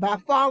by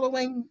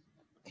following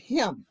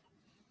him.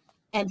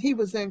 And he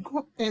was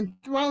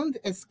enthroned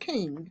as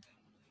king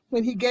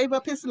when he gave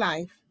up his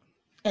life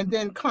and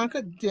then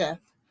conquered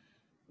death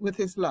with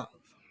his love.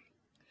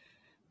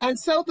 And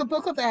so the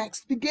book of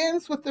Acts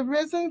begins with the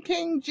risen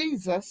King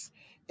Jesus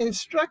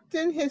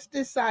instructing his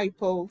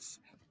disciples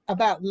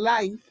about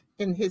life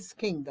in his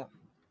kingdom.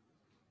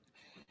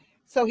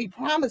 So he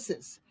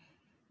promises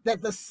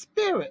that the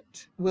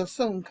Spirit will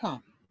soon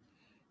come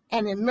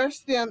and immerse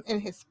them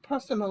in his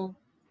personal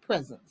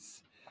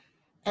presence.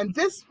 And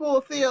this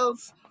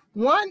fulfills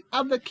one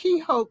of the key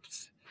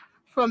hopes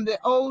from the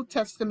Old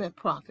Testament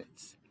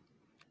prophets,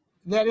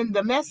 that in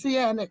the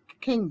Messianic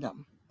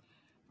kingdom,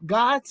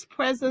 God's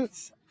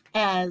presence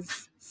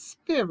as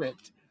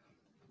Spirit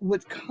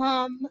would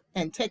come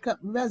and take up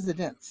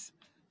residence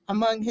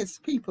among his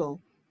people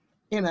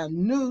in a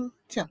new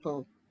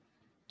temple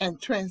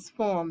and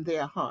transform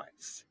their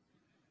hearts.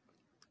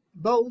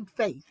 Bold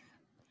faith,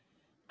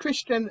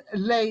 Christian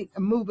lay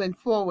moving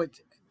forward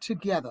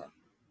together.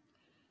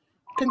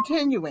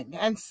 Continuing,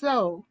 and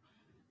so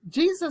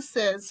Jesus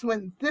says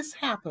when this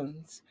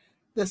happens,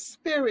 the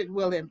Spirit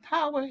will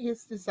empower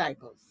his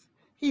disciples.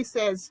 He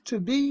says, to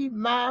be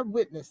my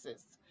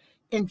witnesses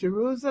in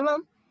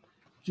Jerusalem,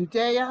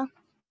 Judea,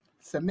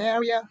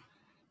 Samaria,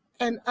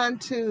 and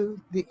unto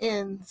the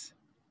ends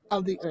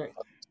of the earth.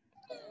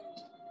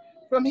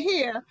 From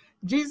here,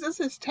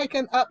 Jesus is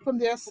taken up from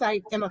their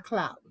sight in a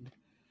cloud.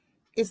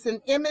 It's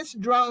an image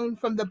drawn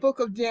from the book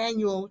of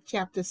Daniel,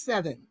 chapter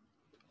 7.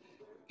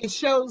 It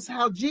shows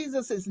how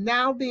Jesus is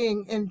now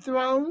being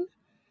enthroned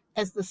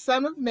as the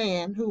Son of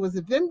Man who was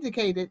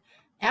vindicated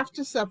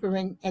after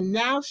suffering and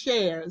now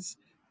shares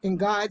in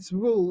God's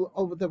rule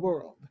over the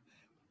world.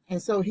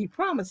 And so he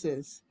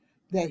promises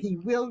that he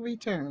will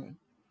return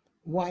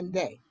one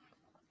day.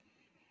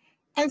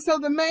 And so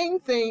the main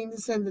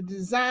themes and the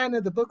design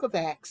of the book of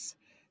Acts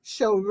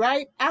show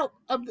right out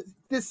of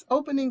this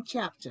opening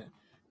chapter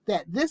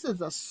that this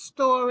is a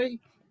story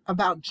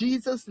about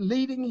Jesus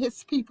leading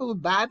his people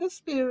by the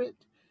Spirit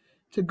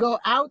to go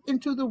out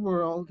into the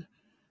world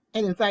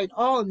and invite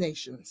all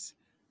nations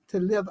to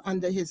live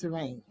under his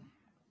reign.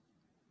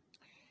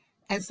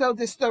 And so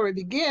this story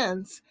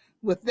begins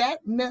with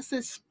that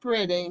message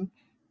spreading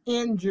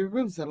in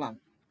Jerusalem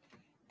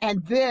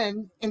and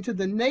then into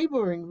the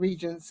neighboring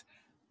regions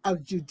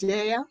of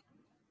Judea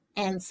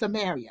and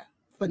Samaria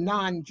for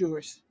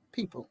non-Jewish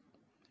people.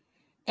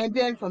 And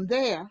then from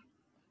there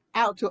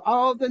out to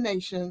all the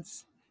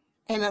nations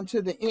and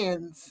unto the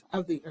ends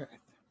of the earth.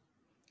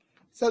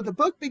 So the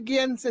book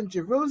begins in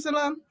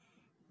Jerusalem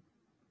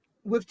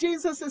with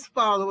Jesus'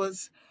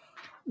 followers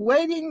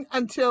waiting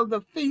until the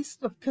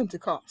Feast of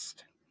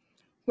Pentecost,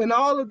 when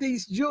all of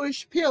these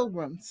Jewish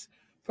pilgrims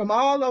from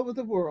all over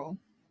the world,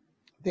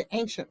 the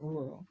ancient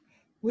world,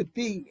 would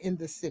be in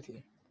the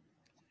city.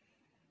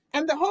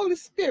 And the Holy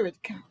Spirit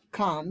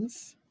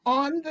comes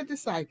on the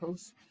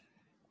disciples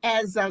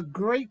as a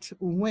great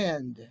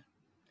wind,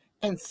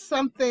 and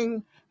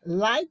something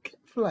like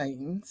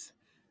flames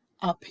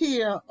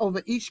appear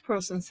over each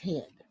person's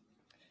head.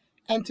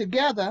 And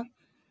together,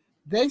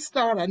 they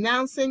start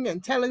announcing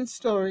and telling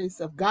stories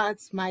of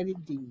God's mighty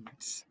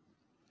deeds.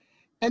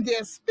 And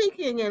they're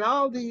speaking in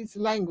all these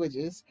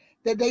languages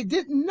that they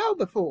didn't know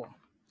before,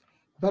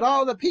 but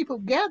all the people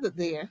gathered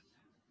there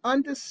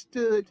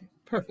understood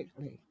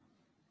perfectly.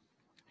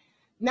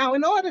 Now,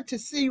 in order to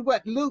see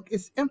what Luke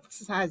is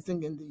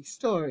emphasizing in these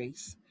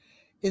stories,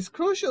 it's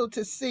crucial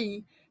to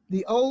see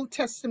the Old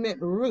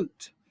Testament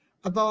root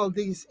of all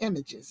these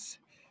images.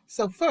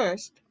 So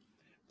first,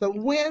 the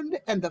wind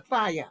and the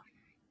fire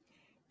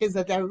is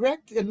a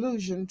direct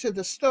allusion to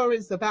the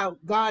stories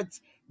about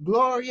God's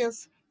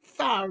glorious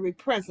fiery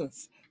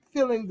presence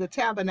filling the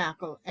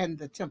tabernacle and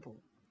the temple.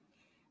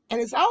 And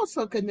it's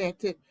also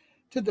connected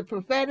to the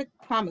prophetic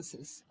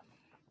promises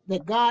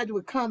that God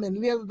would come and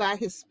live by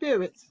his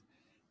Spirit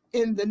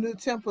in the new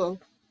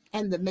temple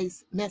and the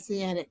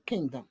Messianic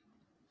kingdom.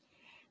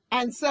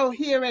 And so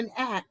here in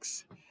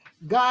Acts,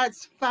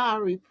 God's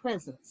fiery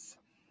presence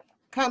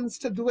comes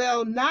to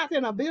dwell not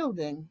in a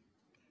building,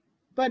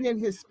 but in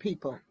his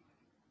people.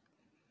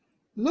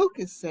 Luke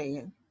is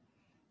saying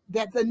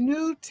that the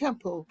new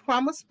temple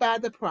promised by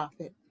the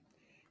prophet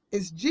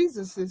is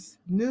Jesus's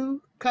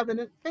new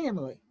covenant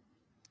family,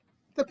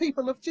 the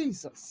people of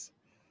Jesus,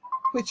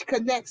 which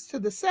connects to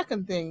the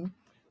second thing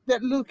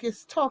that Luke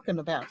is talking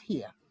about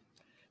here.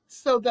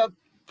 So the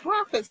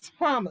prophets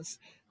promised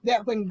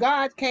that when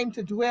God came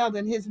to dwell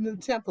in his new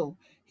temple,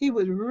 he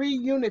would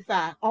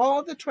reunify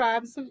all the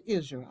tribes of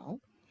Israel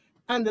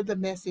under the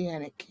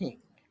Messianic king,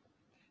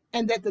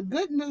 and that the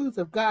good news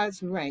of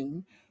God's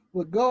reign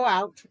would go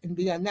out and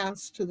be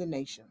announced to the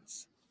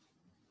nations.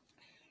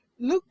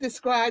 Luke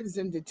describes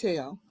in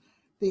detail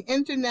the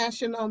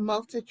international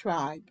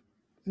multi-tribe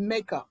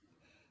makeup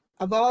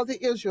of all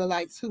the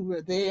Israelites who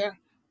were there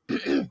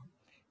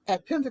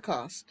at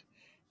Pentecost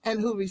and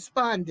who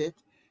responded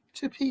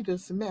to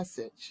Peter's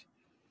message.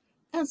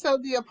 And so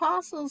the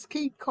apostles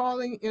keep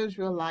calling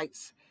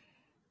Israelites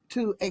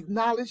to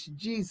acknowledge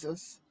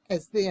Jesus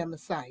as their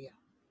Messiah.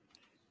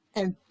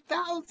 And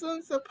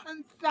thousands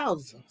upon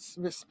thousands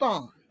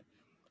respond,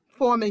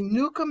 forming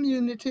new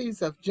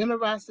communities of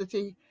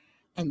generosity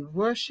and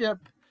worship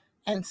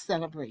and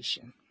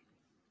celebration.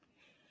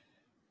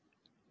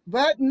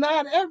 But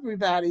not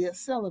everybody is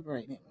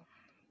celebrating.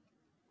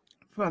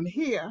 From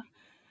here,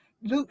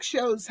 Luke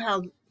shows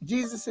how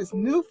Jesus'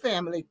 new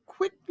family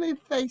quickly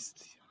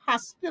faced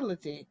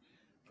hostility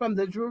from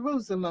the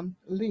Jerusalem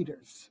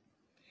leaders.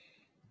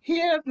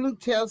 Here, Luke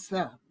tells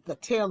the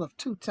tale of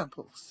two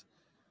temples.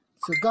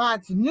 So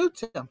God's new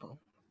temple,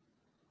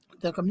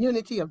 the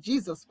community of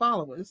Jesus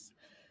followers,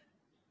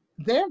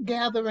 they're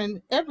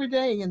gathering every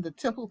day in the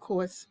temple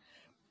courts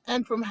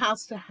and from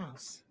house to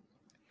house.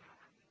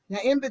 Now,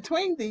 in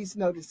between these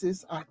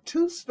notices are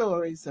two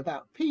stories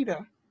about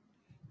Peter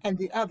and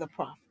the other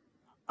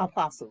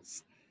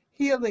apostles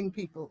healing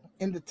people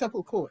in the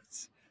temple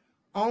courts,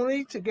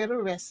 only to get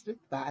arrested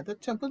by the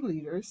temple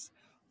leaders,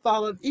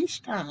 followed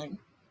each time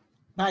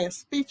by a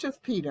speech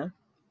of Peter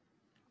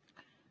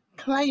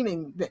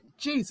claiming that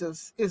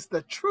Jesus is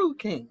the true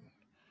king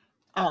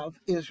of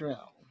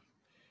Israel.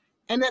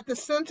 And at the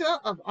center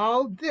of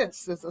all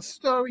this is a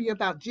story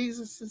about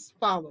Jesus'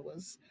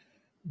 followers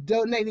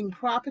donating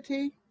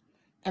property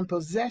and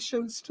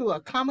possessions to a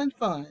common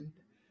fund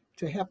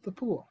to help the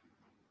poor.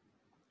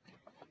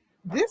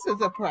 This is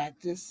a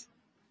practice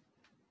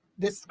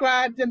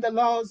described in the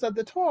laws of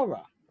the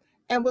Torah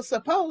and was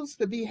supposed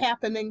to be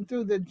happening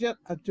through the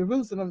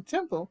Jerusalem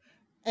temple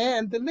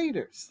and the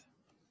leaders.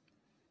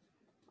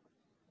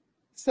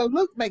 So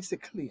Luke makes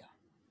it clear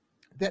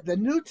that the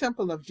new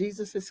temple of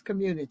Jesus'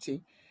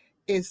 community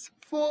is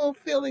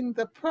fulfilling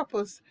the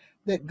purpose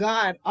that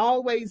God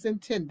always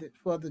intended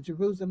for the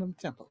Jerusalem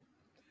temple,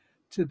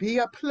 to be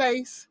a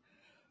place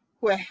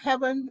where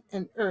heaven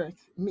and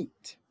earth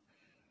meet,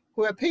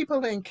 where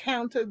people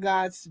encounter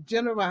God's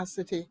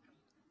generosity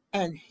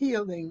and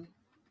healing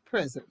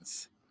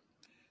presence.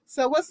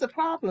 So what's the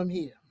problem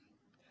here?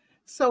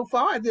 So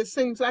far, this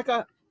seems like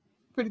a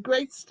pretty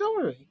great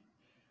story,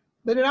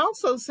 but it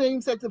also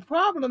seems that the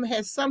problem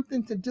has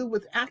something to do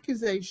with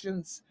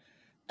accusations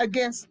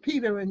against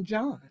Peter and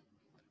John.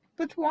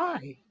 But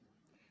why?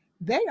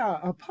 They are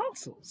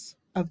apostles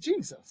of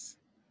Jesus.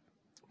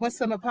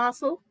 What's an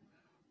apostle?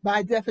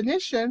 By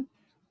definition,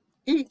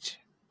 each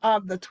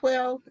of the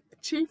 12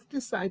 chief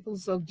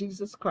disciples of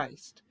Jesus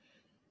Christ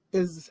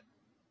is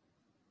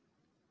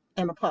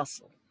an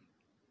apostle.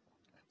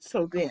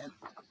 So then,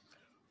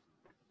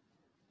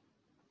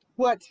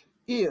 what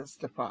is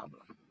the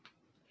problem?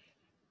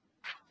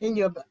 In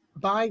your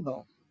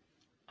Bible,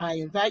 I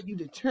invite you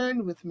to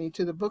turn with me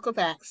to the book of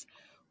Acts,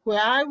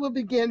 where I will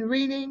begin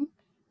reading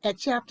at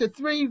chapter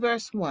 3,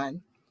 verse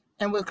 1,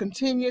 and will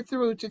continue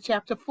through to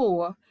chapter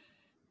 4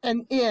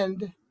 and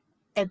end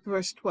at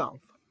verse 12.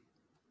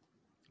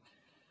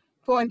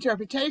 For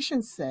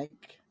interpretation's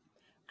sake,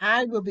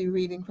 I will be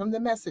reading from the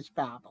Message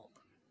Bible.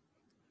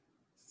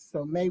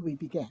 So may we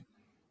begin.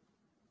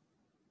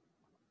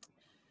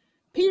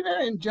 Peter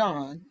and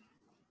John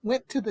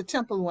went to the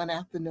temple one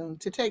afternoon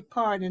to take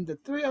part in the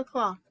 3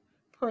 o'clock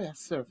prayer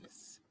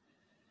service.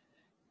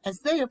 As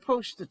they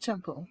approached the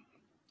temple,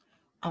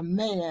 a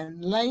man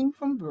lame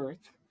from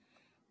birth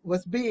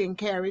was being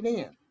carried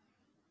in.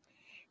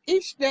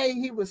 Each day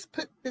he was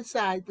put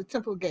beside the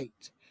temple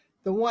gate,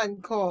 the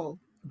one called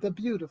the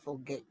Beautiful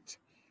Gate,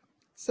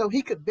 so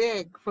he could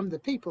beg from the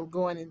people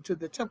going into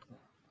the temple.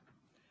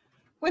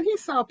 When he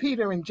saw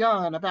Peter and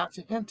John about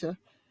to enter,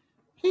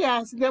 he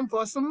asked them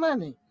for some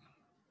money.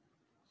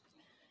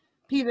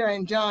 Peter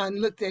and John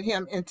looked at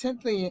him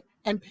intently,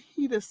 and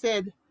Peter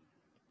said,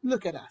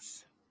 "Look at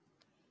us."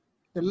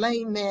 The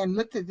lame man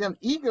looked at them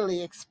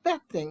eagerly,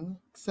 expecting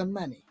some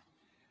money.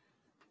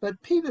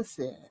 But Peter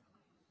said,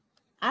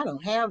 "I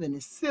don't have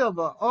any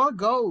silver or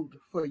gold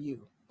for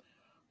you,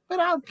 but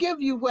I'll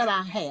give you what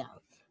I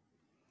have.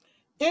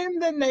 In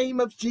the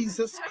name of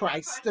Jesus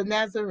Christ, the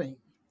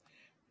Nazarene,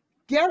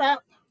 get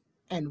up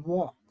and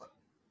walk."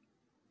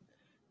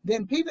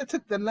 Then Peter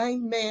took the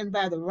lame man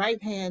by the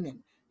right hand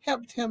and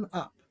helped him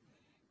up.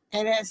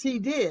 And as he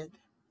did,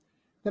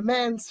 the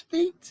man's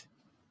feet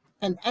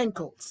and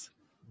ankles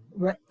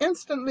were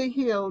instantly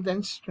healed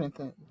and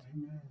strengthened.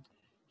 Amen.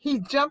 He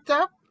jumped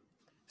up,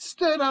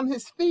 stood on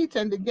his feet,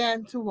 and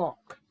began to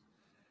walk.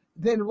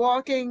 Then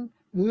walking,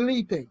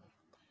 leaping,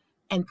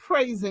 and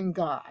praising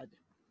God,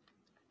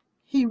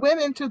 he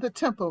went into the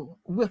temple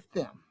with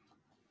them.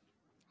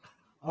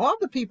 All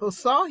the people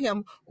saw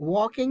him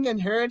walking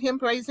and heard him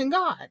praising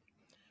God.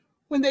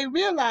 When they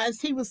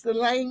realized he was the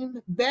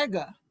lame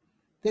beggar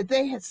that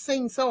they had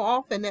seen so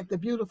often at the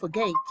Beautiful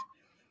Gate,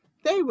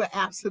 they were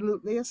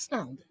absolutely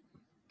astounded.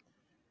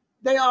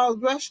 They all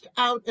rushed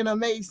out in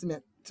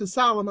amazement to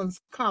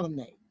Solomon's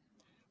colonnade,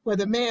 where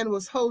the man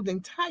was holding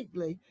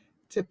tightly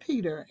to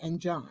Peter and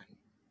John.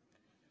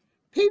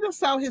 Peter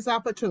saw his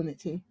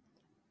opportunity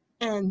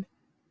and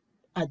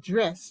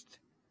addressed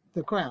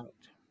the crowd.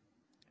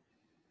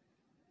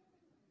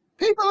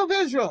 People of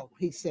Israel,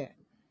 he said,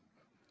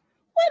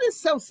 what is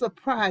so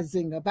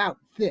surprising about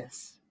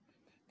this?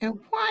 And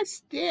why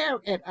stare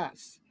at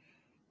us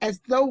as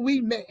though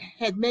we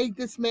had made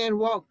this man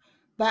walk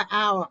by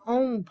our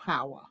own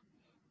power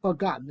or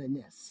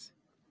godliness?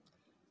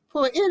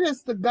 For it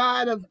is the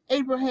God of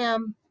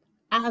Abraham,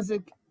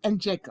 Isaac, and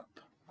Jacob,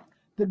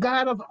 the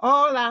God of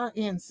all our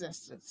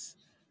ancestors,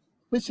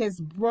 which has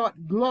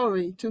brought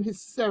glory to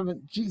his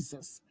servant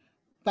Jesus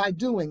by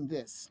doing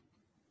this.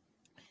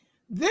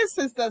 This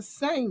is the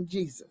same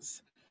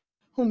Jesus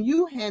whom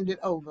you handed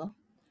over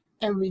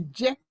and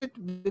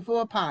rejected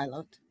before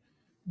Pilate,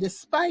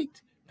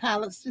 despite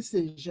Pilate's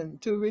decision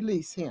to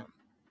release him.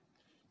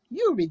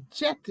 You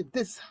rejected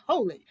this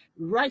holy,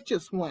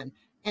 righteous one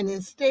and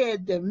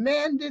instead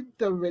demanded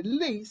the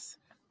release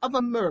of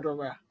a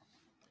murderer.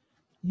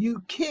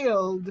 You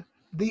killed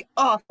the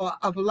author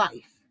of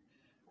life,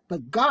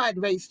 but God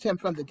raised him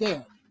from the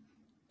dead,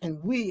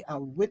 and we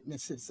are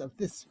witnesses of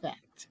this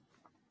fact.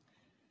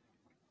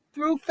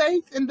 Through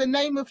faith in the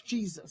name of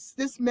Jesus,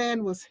 this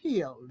man was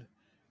healed,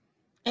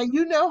 and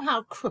you know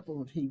how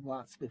crippled he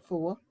was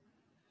before.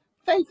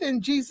 Faith in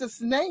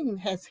Jesus' name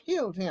has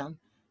healed him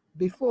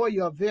before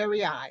your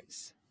very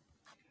eyes.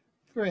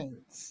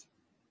 Friends,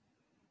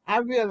 I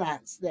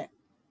realize that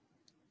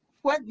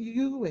what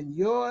you and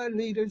your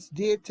leaders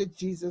did to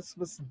Jesus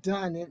was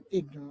done in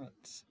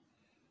ignorance.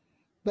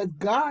 But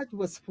God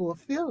was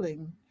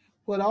fulfilling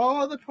what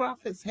all the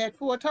prophets had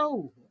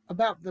foretold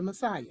about the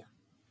Messiah,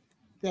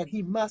 that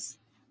he must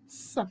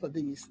suffer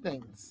these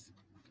things.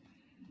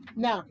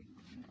 Now,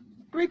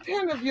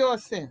 repent of your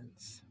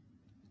sins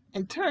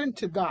and turn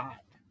to God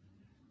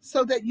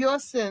so that your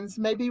sins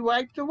may be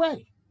wiped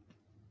away.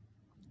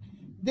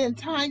 Then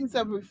times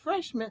of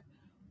refreshment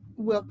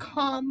will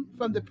come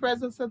from the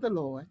presence of the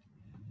Lord,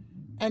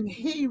 and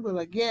he will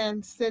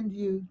again send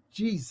you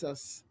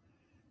Jesus,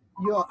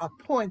 your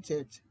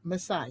appointed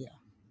Messiah.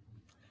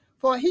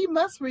 For he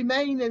must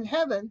remain in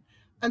heaven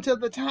until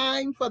the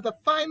time for the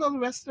final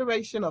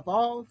restoration of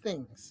all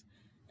things,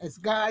 as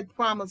God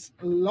promised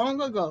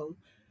long ago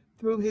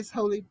through his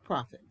holy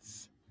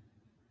prophets.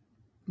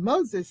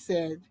 Moses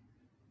said,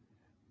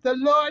 the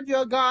Lord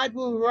your God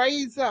will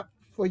raise up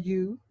for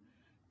you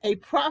a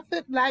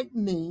prophet like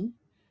me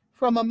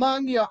from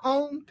among your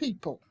own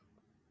people.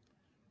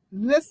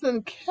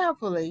 Listen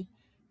carefully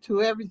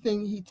to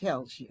everything he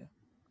tells you.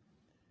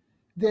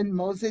 Then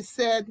Moses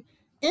said,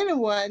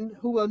 anyone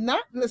who will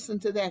not listen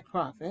to that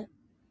prophet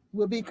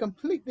will be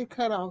completely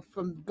cut off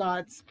from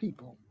God's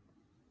people.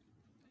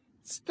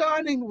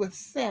 Starting with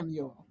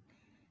Samuel,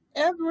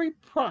 every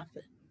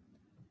prophet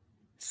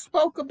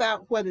spoke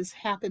about what is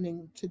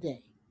happening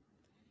today.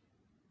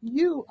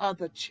 You are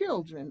the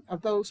children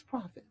of those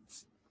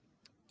prophets,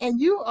 and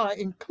you are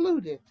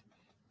included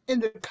in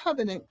the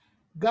covenant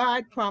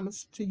God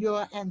promised to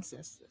your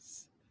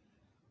ancestors.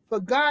 For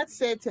God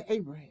said to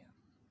Abraham,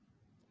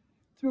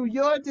 through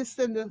your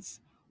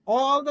descendants,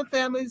 all the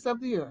families of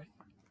the earth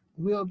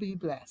will be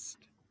blessed.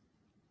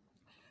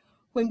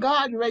 When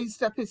God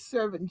raised up his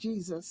servant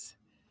Jesus,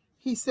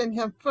 he sent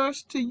him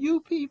first to you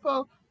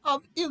people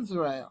of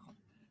Israel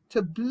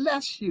to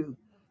bless you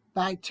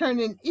by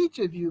turning each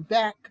of you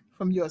back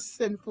from your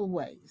sinful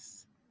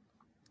ways.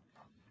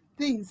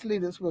 These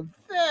leaders were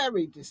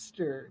very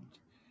disturbed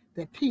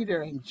that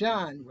Peter and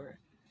John were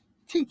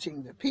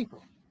teaching the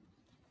people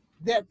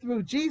that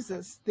through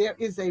Jesus there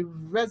is a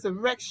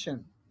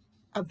resurrection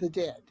of the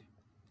dead.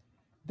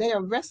 They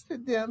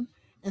arrested them,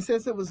 and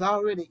since it was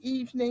already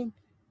evening,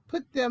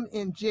 put them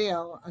in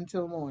jail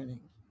until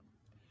morning.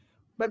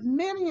 But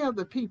many of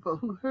the people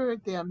who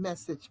heard their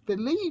message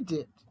believed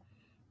it,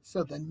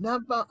 so the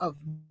number of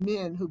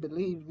men who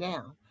believe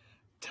now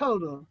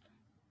totaled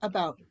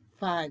about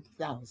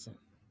 5,000.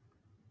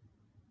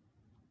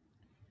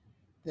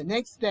 The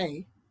next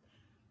day,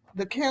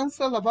 the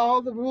council of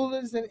all the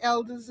rulers and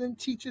elders and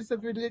teachers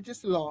of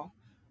religious law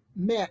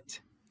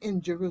met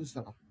in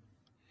Jerusalem.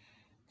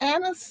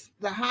 Annas,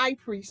 the high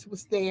priest,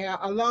 was there,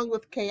 along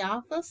with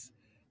Caiaphas,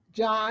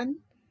 John,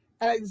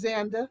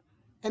 Alexander,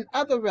 and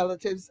other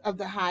relatives of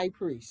the high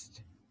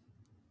priest.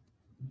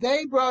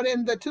 They brought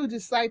in the 2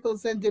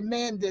 disciples and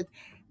demanded,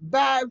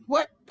 by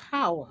what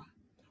power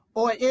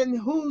or in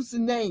whose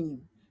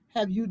name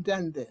have you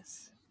done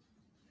this?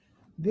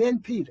 Then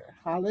Peter,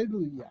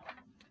 hallelujah,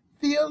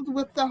 filled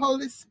with the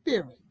Holy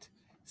Spirit,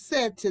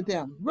 said to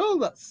them,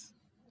 rulers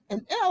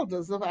and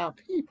elders of our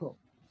people,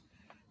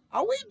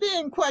 are we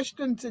being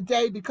questioned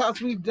today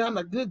because we've done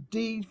a good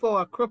deed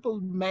for a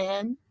crippled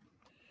man?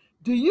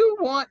 Do you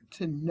want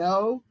to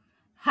know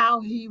how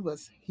he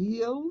was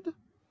healed?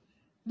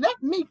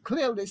 Let me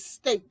clearly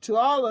state to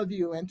all of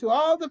you and to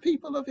all the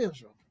people of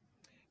Israel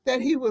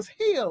that he was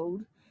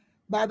healed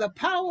by the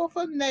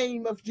powerful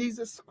name of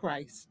Jesus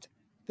Christ,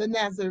 the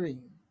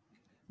Nazarene,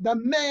 the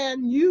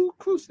man you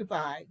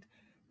crucified,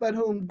 but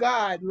whom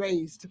God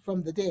raised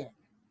from the dead.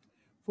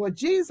 For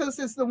Jesus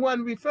is the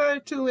one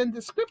referred to in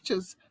the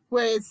scriptures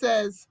where it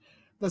says,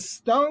 the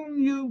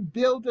stone you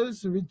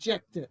builders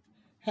rejected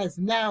has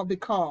now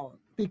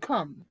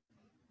become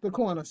the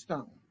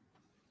cornerstone.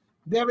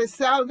 There is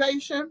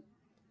salvation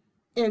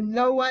in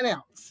no one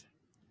else.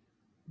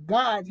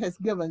 God has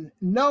given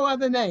no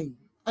other name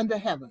under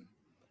heaven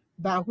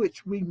by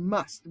which we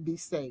must be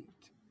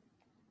saved.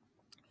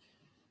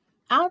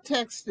 Our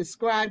text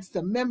describes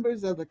the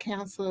members of the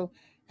council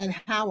and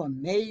how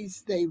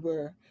amazed they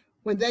were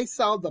when they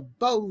saw the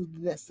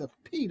boldness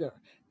of Peter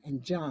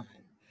and John,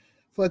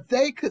 for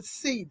they could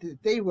see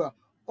that they were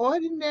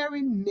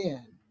ordinary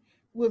men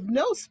with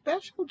no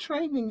special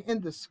training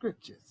in the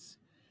scriptures.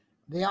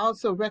 They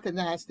also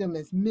recognized them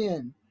as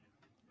men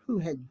who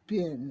had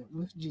been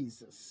with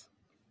Jesus.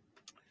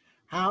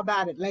 How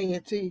about it,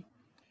 laity?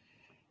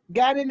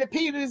 Got any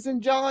Peters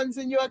and Johns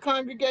in your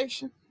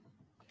congregation?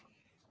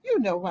 You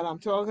know what I'm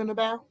talking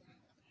about.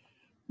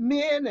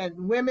 Men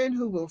and women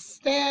who will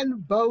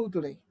stand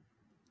boldly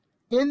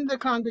in the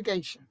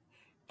congregation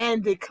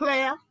and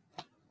declare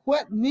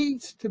what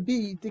needs to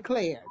be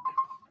declared.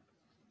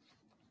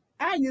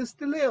 I used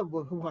to live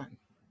with one.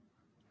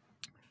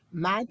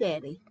 My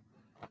daddy,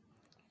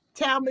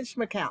 Talmadge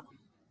McCallum,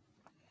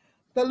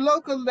 the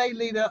local lay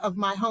leader of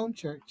my home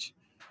church,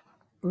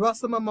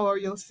 Russell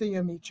Memorial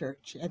CME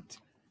Church at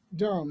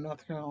Durham,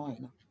 North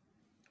Carolina,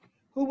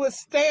 who would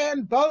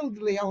stand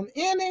boldly on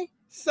any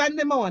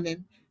Sunday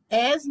morning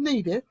as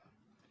needed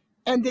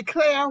and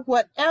declare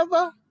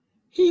whatever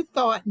he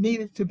thought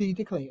needed to be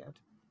declared.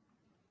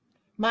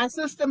 My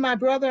sister, my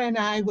brother, and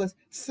I would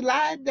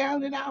slide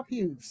down in our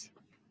pews,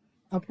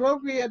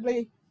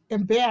 appropriately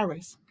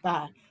embarrassed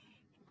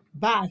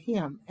by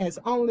him, as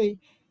only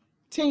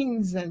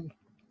teens and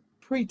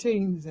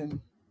preteens and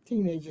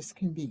teenagers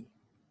can be.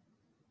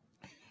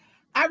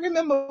 I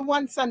remember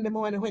one Sunday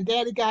morning when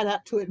Daddy got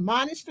up to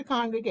admonish the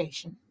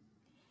congregation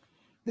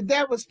that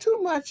there was too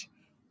much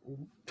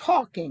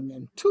talking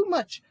and too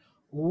much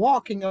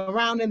walking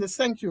around in the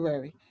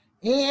sanctuary,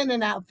 in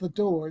and out the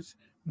doors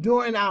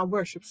during our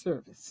worship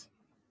service.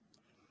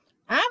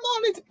 I'm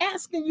only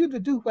asking you to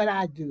do what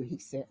I do, he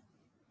said.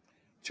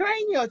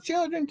 Train your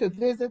children to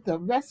visit the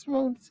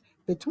restrooms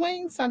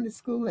between Sunday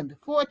school and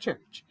before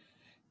church,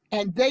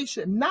 and they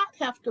should not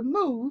have to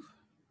move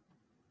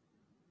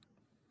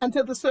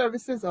until the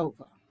service is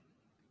over.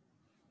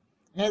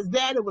 As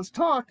Daddy was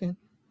talking,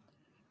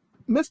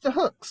 Mr.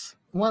 Hooks,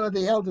 one of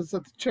the elders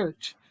of the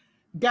church,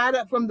 got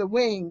up from the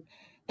wing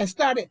and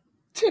started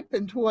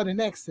tipping toward an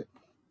exit.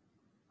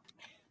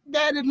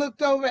 Daddy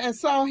looked over and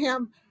saw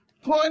him,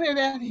 pointed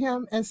at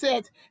him, and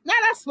said, "Now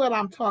that's what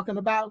I'm talking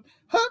about.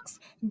 Hooks,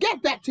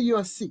 get back to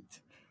your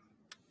seat."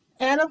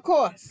 And of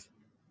course,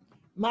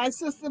 my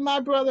sister,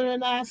 my brother,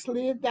 and I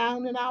slid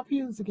down in our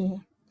pews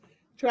again,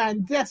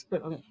 trying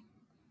desperately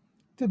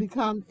to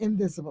become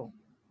invisible.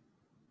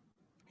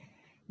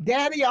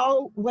 Daddy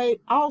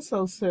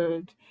also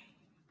served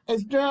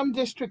as Durham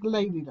District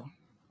Lay Leader,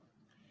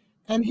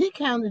 and he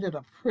counted it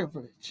a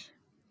privilege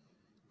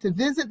to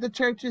visit the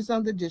churches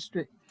on the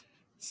district,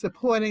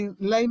 supporting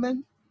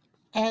laymen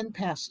and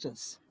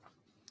pastors.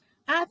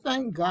 I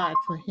thank God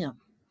for him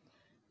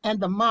and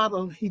the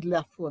model he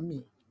left for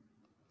me.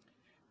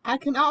 I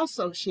can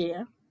also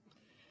share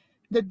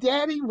that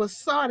Daddy was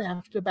sought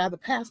after by the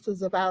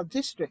pastors of our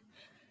district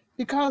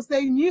because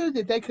they knew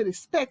that they could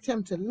expect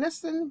him to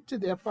listen to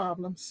their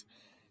problems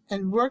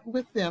and work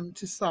with them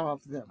to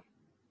solve them.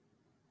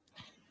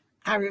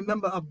 I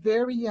remember a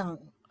very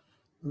young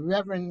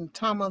Reverend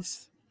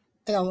Thomas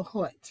L.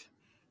 Hoyt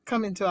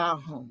coming to our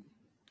home.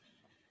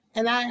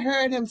 And I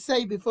heard him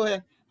say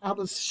before I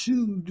was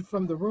shooed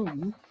from the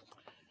room,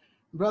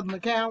 "Brother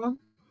McCallum,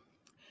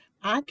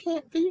 I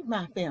can't feed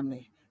my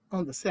family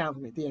on the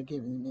salary they're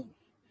giving me.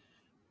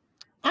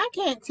 I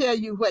can't tell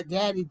you what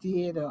Daddy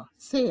did or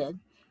said,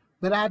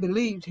 but I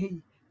believed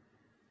he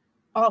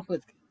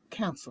offered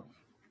counsel."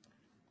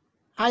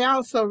 I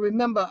also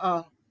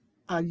remember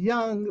a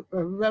young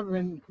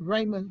Reverend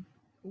Raymond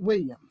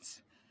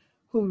Williams,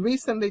 who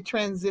recently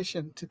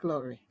transitioned to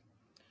glory,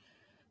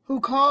 who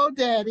called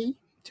Daddy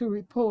to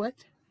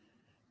report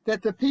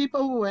that the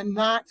people were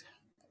not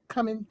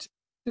coming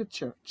to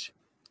church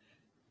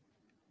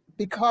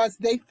because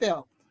they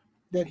felt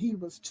that he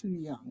was too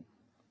young.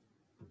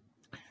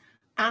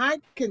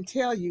 I can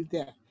tell you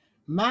that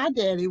my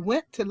daddy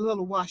went to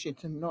Little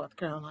Washington, North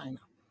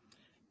Carolina,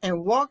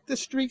 and walked the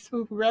streets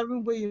with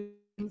Reverend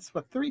Williams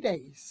for 3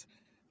 days,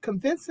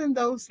 convincing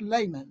those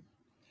laymen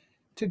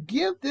to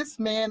give this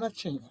man a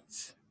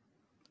chance.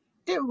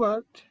 It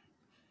worked,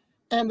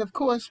 and of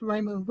course,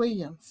 Raymond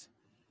Williams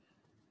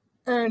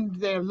earned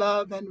their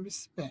love and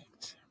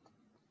respect.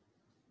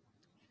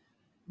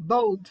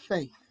 Bold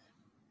faith.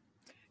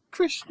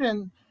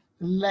 Christian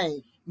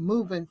lay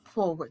moving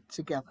forward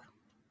together.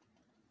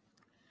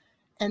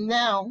 And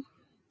now,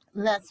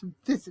 let's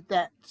visit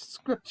that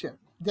scripture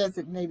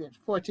designated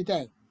for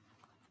today.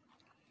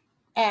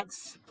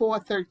 Acts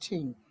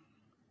 4:13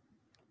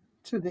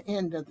 to the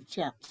end of the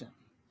chapter.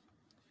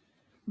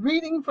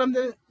 Reading from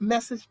the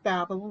Message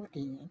Bible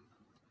again,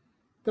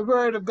 the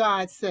Word of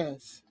God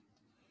says,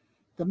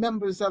 "The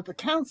members of the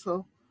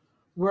council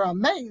were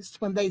amazed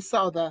when they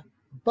saw the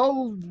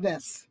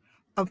boldness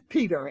of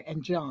Peter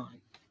and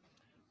John,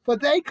 for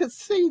they could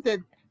see that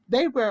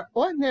they were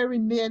ordinary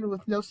men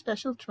with no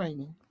special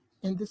training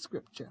in the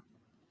scripture.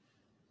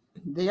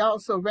 They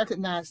also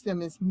recognized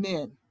them as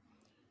men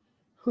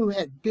who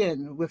had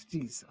been with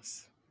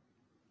Jesus.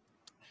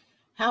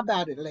 How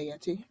about it,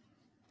 laity?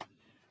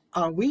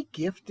 Are we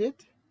gifted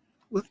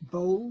with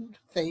bold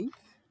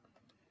faith?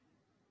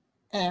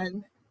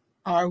 And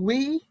are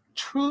we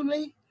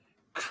truly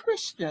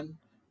Christian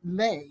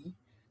lay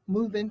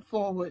moving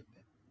forward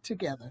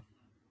together?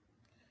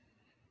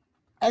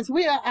 As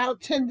we are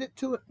out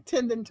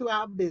tending to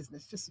our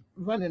business, just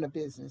running a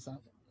business of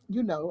it,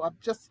 you know, of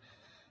just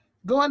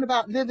going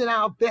about living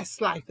our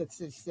best life, as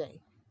they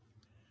say.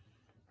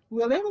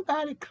 Will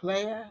anybody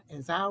declare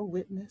as our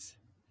witness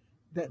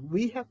that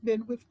we have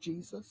been with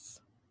Jesus?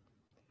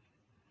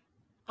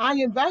 I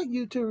invite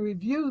you to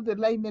review the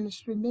lay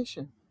ministry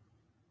mission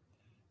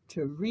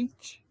to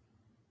reach,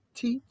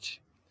 teach,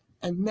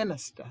 and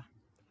minister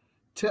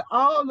to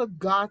all of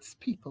God's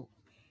people,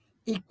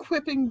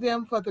 equipping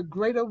them for the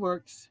greater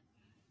works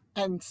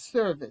and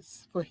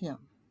service for Him.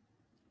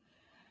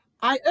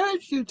 I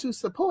urge you to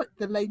support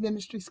the Lay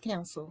Ministries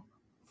Council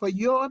for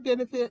your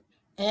benefit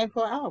and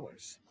for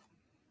ours.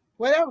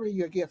 Whatever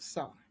your gifts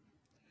are,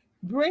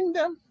 bring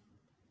them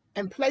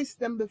and place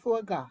them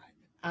before God,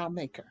 our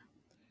Maker,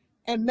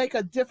 and make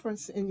a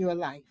difference in your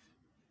life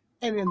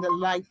and in the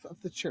life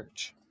of the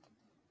church.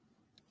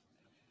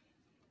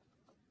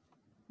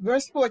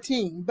 Verse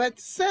 14, but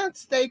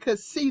since they could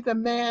see the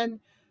man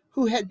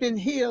who had been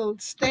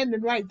healed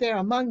standing right there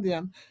among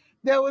them,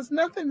 there was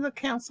nothing the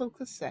council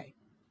could say.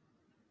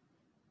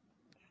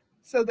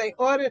 So they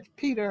ordered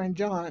Peter and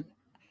John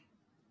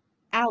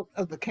out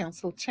of the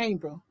council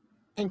chamber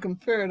and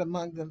conferred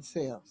among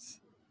themselves.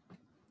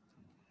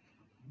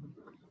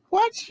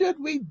 What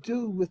should we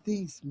do with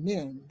these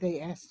men?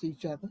 They asked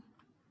each other.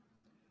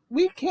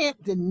 We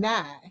can't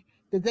deny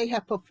that they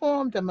have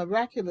performed a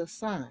miraculous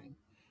sign,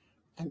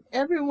 and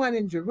everyone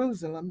in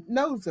Jerusalem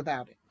knows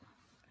about it.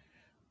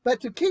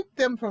 But to keep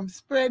them from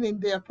spreading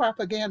their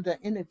propaganda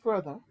any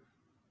further,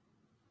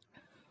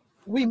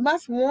 we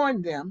must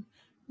warn them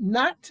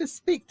not to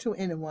speak to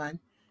anyone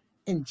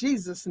in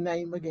Jesus'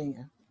 name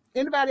again.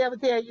 Anybody ever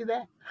tell you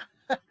that?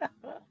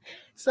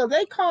 So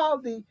they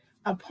called the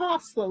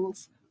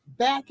apostles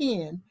back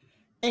in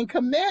and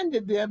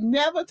commanded them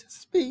never to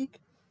speak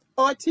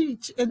or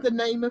teach in the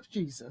name of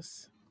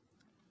Jesus.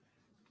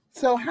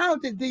 So how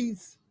did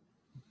these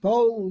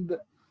bold,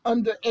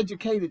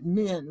 undereducated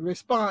men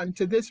respond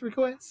to this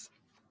request?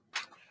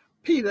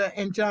 Peter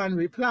and John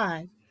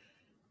replied,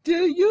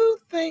 do you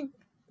think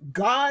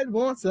God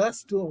wants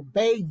us to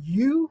obey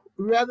you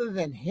rather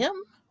than Him?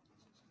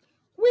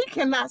 We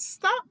cannot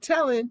stop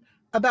telling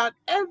about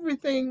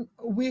everything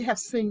we have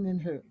seen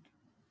and heard.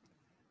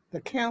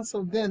 The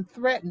council then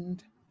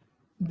threatened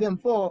them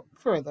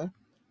further,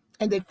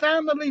 and they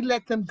finally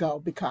let them go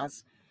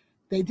because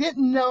they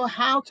didn't know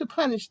how to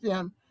punish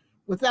them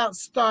without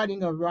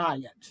starting a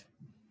riot.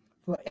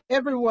 For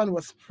everyone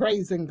was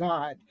praising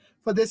God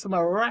for this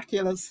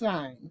miraculous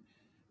sign,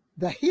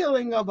 the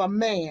healing of a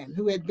man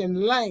who had been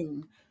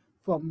lame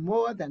for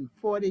more than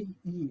 40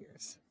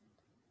 years.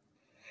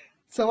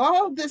 So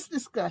all this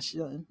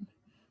discussion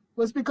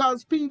was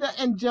because Peter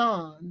and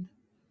John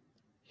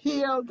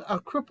healed a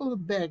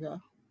crippled beggar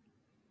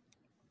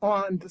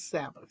on the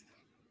Sabbath.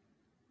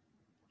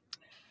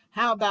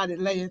 How about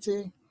it,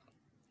 laity?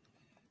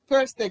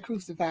 First, they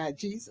crucified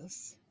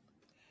Jesus.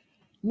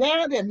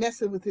 Now they're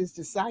messing with His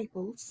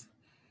disciples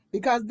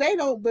because they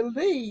don't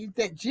believe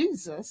that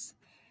Jesus,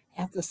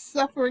 after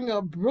suffering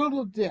a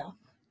brutal death,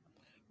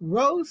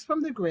 rose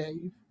from the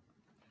grave,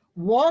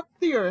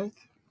 walked the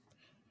earth,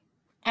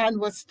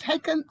 and was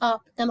taken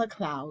up in a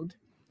cloud,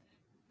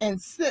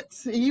 and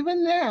sits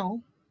even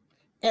now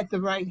at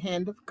the right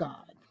hand of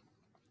God.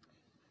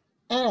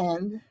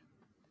 And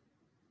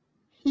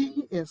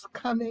He is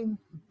coming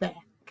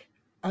back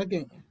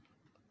again.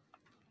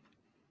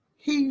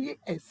 He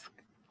is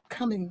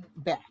coming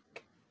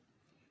back.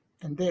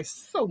 And there's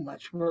so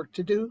much work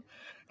to do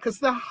because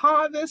the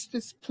harvest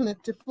is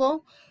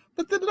plentiful,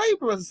 but the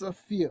laborers are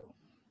few.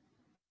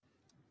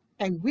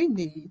 And we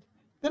need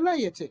the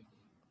laity.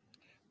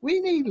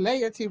 We need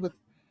laity with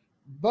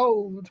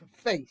bold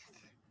faith.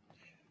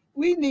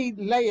 We need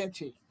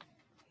laity.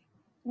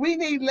 We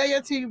need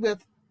laity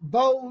with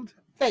bold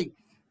faith.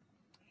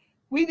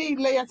 We need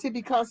laity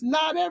because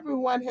not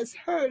everyone has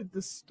heard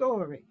the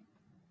story.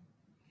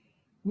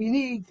 We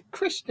need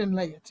Christian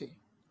laity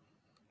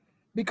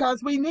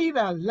because we need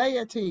a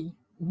laity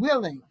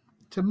willing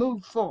to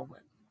move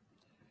forward.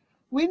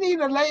 We need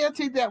a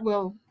laity that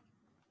will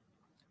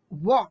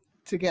walk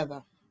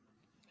together.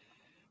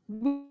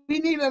 We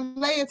need a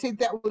laity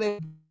that will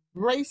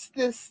embrace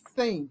this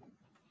thing,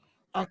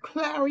 a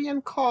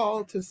clarion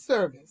call to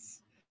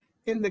service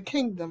in the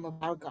kingdom of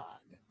our God.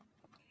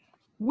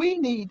 We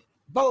need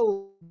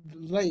bold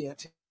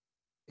laity.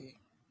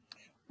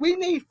 We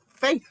need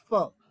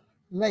faithful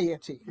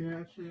laity.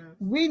 Yes, yes.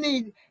 We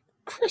need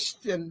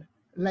Christian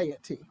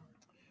laity.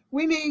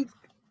 We need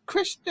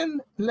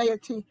Christian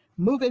laity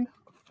moving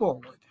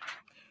forward.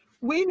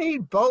 We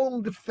need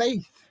bold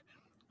faith,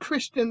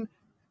 Christian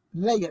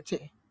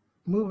laity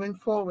moving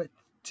forward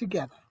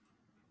together.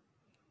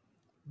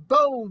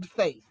 Bold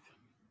faith,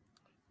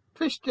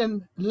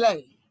 Christian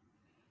lay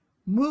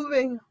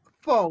moving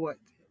forward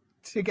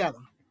together.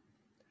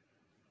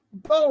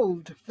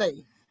 Bold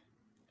faith,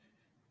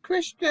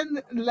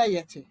 Christian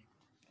laity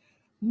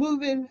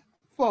moving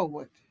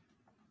forward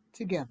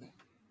together.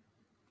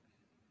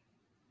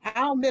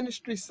 Our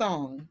ministry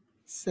song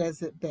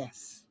says it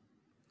best.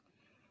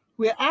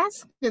 We're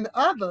asking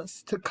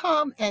others to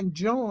come and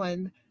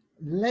join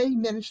lay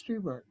ministry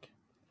work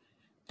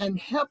and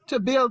help to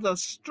build a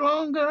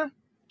stronger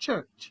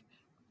church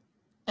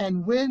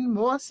and win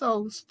more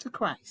souls to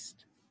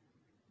Christ.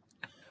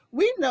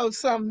 We know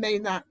some may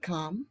not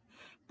come,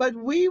 but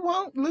we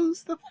won't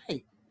lose the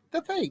faith,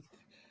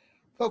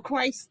 for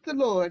Christ the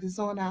Lord is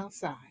on our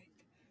side.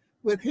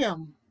 With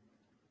him,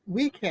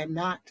 we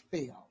cannot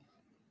fail.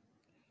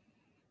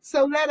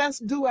 So let us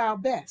do our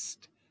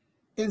best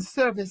in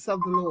service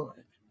of the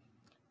Lord,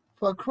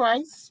 for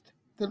Christ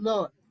the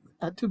Lord,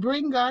 to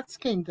bring God's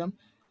kingdom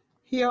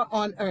here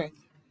on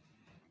earth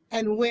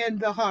and win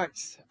the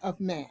hearts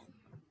of man.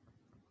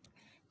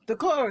 The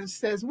chorus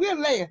says, we're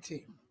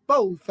laity,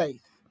 bold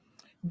faith,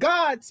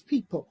 God's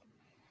people,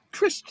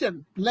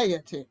 Christian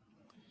laity,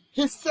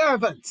 his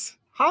servants.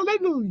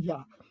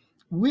 Hallelujah.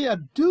 We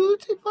are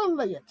dutiful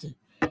laity.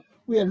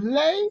 We are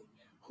lay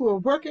who are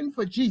working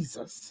for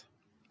Jesus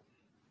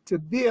to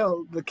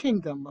build the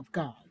kingdom of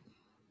God.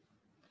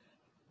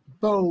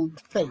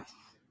 Bold faith,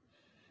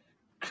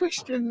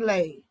 Christian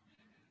lay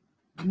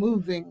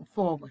moving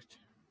forward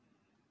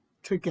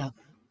together.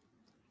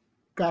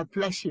 God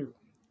bless you,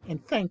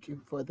 and thank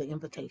you for the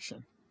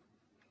invitation.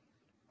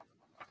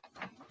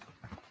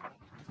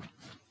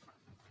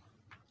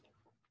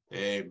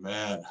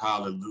 Amen.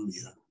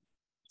 Hallelujah.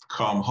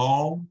 Come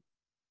home.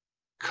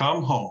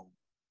 Come home.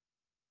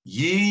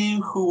 Ye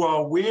who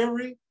are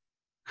weary,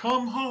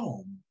 come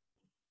home.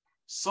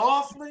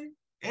 Softly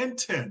and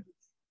tenderly.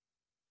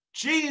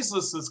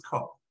 Jesus is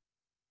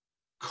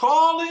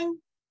calling,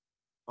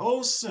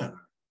 O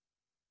sinner,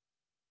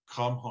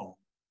 come home.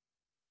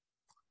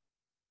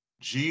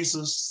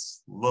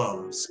 Jesus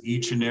loves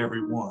each and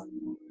every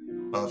one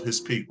of his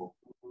people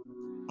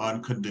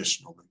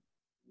unconditionally.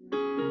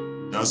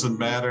 Doesn't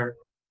matter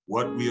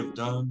what we have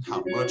done,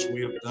 how much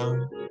we have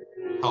done,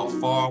 how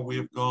far we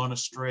have gone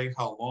astray,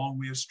 how long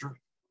we have strayed.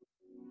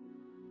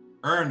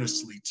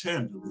 Earnestly,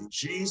 tenderly,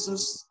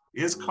 Jesus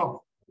is calling,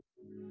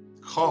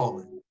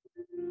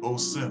 O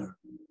sinner,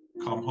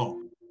 come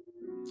home.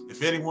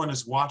 If anyone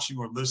is watching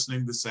or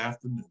listening this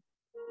afternoon,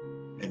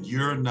 and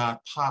you're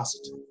not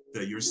positive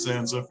that your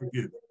sins are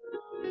forgiven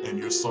and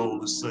your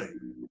soul is saved,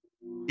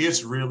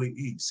 it's really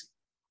easy.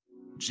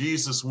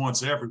 Jesus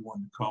wants everyone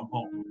to come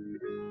home.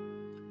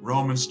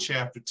 Romans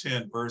chapter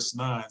 10, verse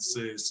 9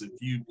 says, if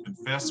you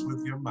confess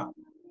with your mouth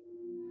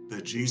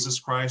that Jesus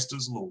Christ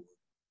is Lord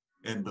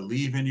and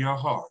believe in your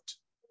heart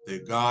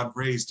that God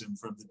raised him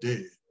from the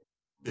dead,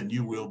 then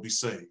you will be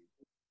saved.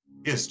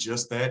 It's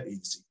just that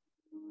easy.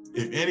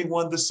 If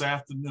anyone this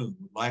afternoon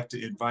would like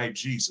to invite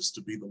Jesus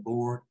to be the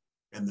Lord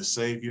and the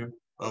Savior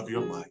of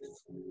your life,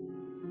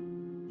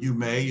 you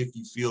may, if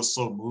you feel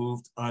so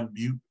moved,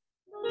 unmute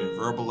and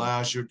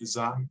verbalize your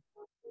desire.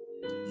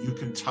 You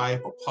can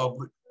type a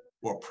public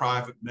or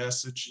private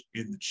message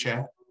in the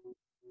chat.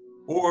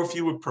 Or if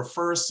you would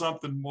prefer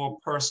something more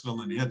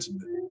personal and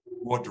intimate,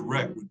 more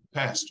direct with the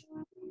pastor,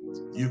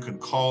 you can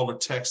call or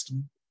text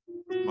me.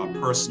 My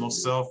personal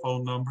cell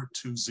phone number,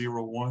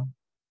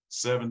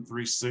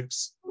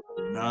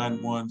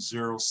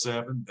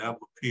 201-736-9107. That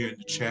will appear in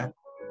the chat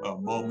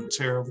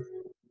momentarily.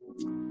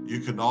 You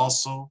can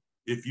also,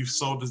 if you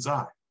so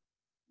desire,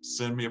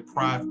 send me a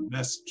private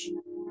message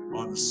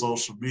on the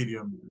social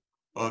media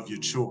of your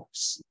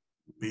choice,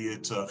 be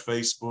it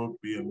Facebook,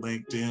 be it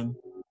LinkedIn,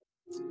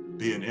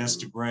 be it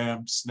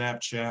Instagram,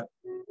 Snapchat,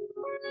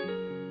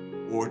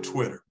 or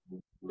Twitter.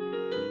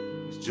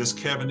 It's just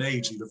Kevin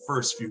Agee, the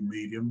first few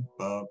medium.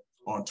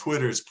 On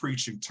Twitter, it's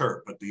Preaching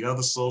Turk, but the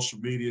other social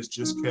media is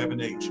just Kevin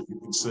Agee. You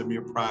can send me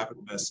a private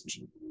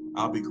message.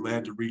 I'll be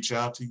glad to reach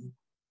out to you,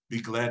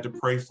 be glad to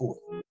pray for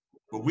you.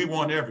 But we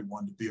want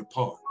everyone to be a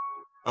part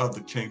of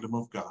the kingdom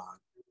of God.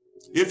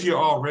 If you're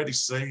already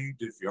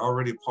saved, if you're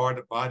already a part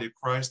of the body of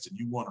Christ and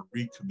you want to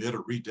recommit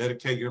or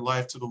rededicate your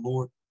life to the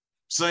Lord,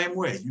 same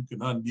way, you can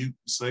unmute and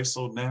say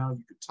so now.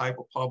 You can type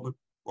a public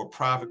or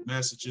private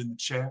message in the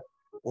chat,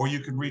 or you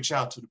can reach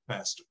out to the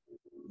pastor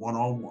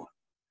one-on-one.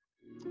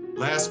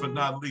 Last but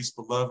not least,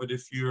 beloved,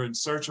 if you're in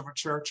search of a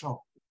church home,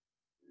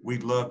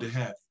 we'd love to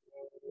have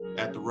you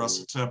at the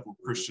Russell Temple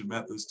Christian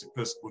Methodist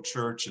Episcopal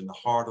Church in the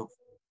heart of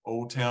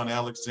Old Town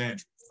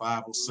Alexandria,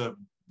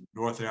 507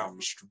 North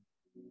Alfred Street.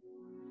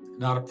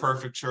 Not a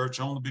perfect church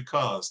only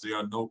because there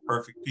are no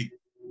perfect people.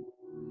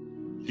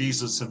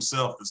 Jesus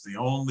himself is the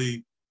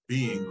only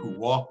being who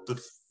walked the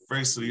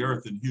face of the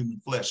earth in human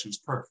flesh who's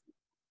perfect.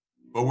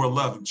 But we're a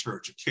loving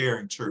church, a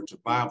caring church, a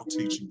Bible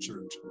teaching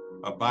church,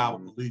 a Bible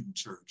believing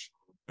church.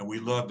 And we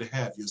love to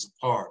have you as a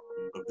part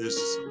of this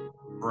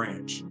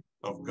branch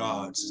of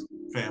God's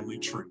family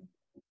tree.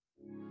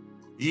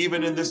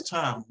 Even in this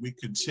time, we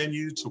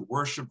continue to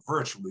worship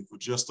virtually for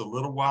just a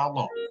little while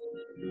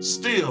longer.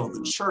 Still,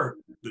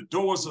 the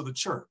doors of the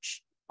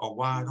church are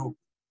wide open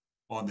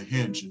on the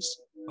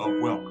hinges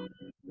of welcome.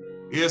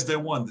 Is there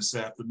one this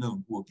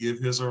afternoon who will give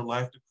his or her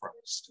life to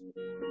Christ?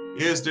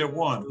 Is there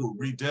one who will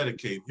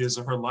rededicate his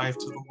or her life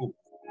to the Lord?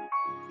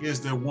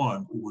 Is there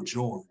one who will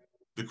join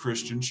the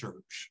Christian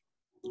church?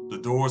 The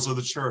doors of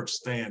the church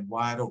stand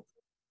wide open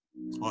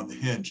on the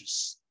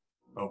hinges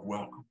of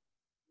welcome.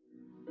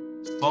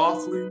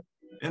 Softly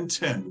and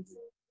tenderly,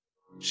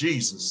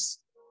 Jesus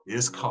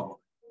is calling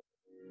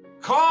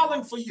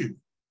for you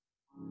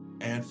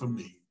and for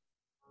me.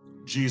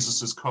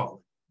 Jesus is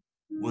calling.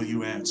 Will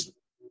you answer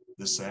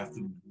this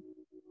afternoon?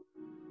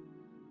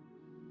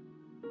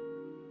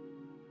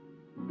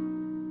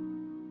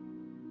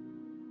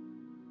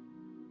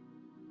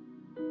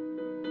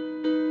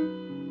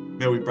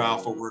 May we bow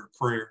for a word of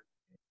prayer.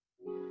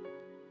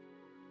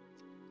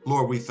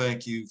 Lord, we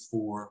thank you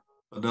for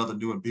another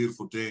new and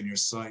beautiful day in your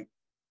sight.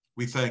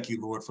 We thank you,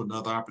 Lord, for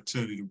another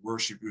opportunity to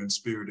worship you in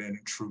spirit and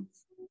in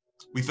truth.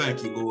 We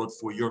thank you, Lord,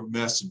 for your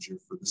messenger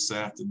for this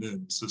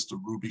afternoon, Sister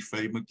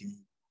Faye McGhee.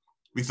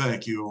 We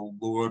thank you, oh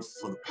Lord,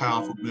 for the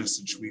powerful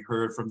message we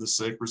heard from the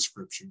sacred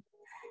scripture.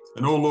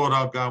 And oh Lord,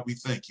 our God, we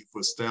thank you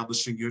for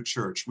establishing your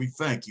church. We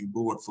thank you,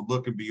 Lord, for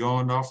looking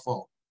beyond our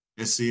fault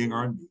and seeing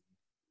our need.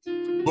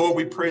 Lord,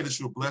 we pray that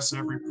you will bless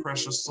every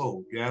precious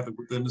soul gathered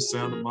within the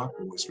sound of my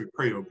voice. We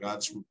pray, oh God,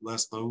 that you will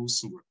bless those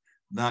who are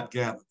not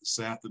gathered this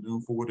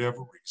afternoon for whatever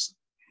reason.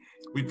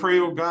 We pray,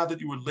 oh God,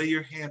 that you would lay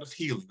your hand of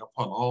healing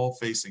upon all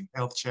facing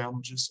health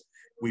challenges.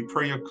 We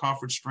pray your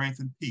comfort, strength,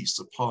 and peace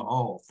upon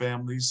all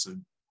families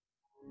and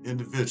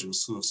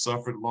individuals who have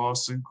suffered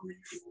loss and grief.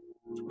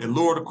 And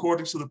Lord,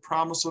 according to the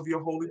promise of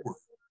your holy word,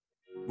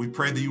 we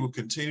pray that you will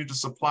continue to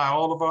supply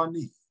all of our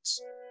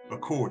needs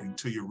according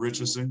to your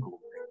riches and glory.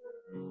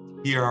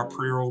 Hear our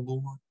prayer, O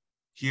Lord.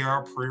 Hear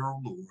our prayer, O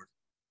Lord.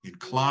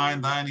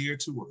 Incline thine ear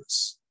to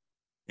us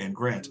and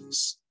grant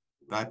us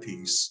thy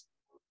peace.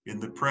 In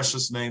the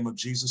precious name of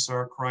Jesus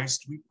our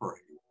Christ, we pray.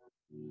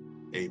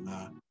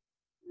 Amen.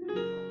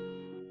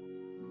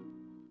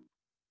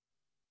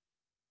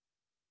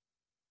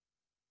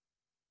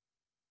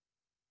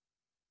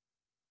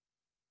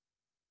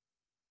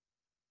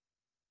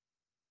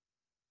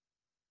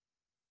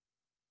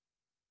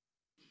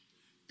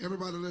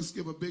 Everybody, let's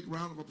give a big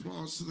round of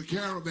applause to the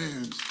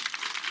caravans.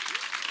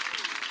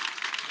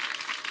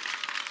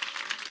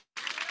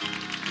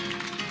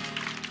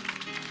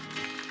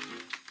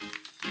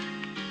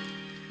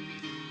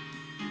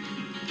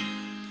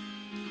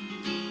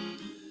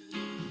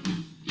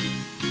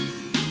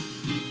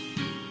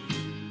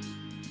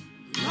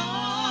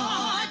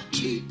 Lord,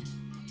 keep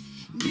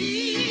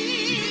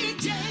me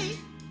day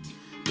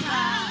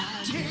by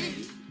day.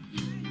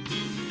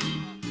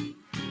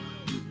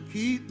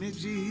 Keep me,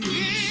 Jesus.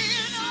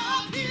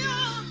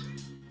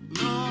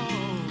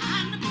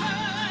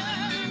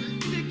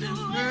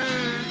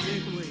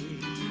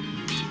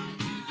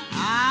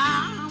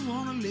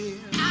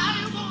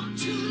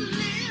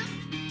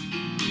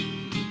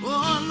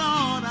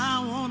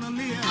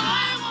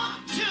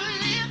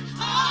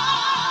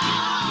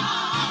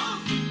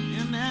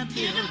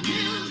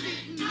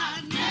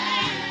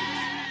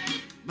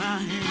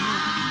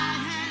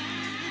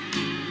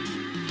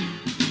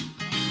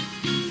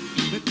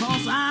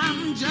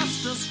 I'm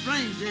just a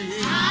stranger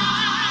here.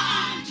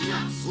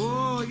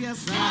 Oh,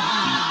 yes,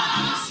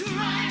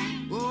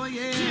 oh,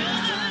 yes,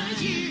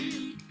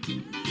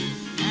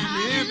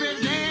 and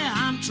every day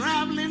I'm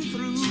traveling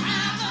through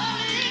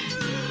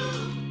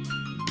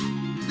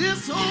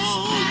this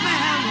old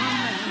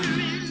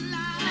barren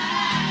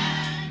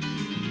land.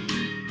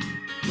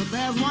 But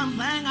there's one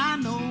thing I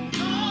know.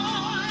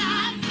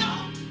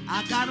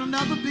 I got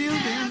another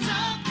building.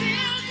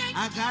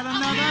 I got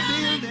another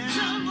building.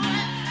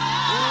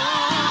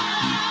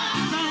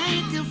 Oh,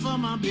 thank you for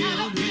my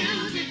building.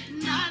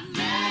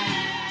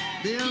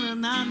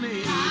 Building not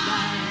made by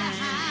hand.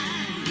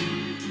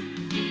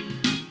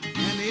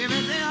 And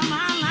every day of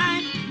my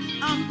life,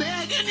 I'm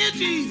begging you,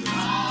 Jesus,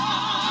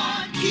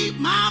 keep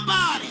my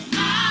body.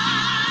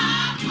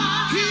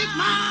 Keep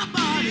my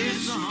body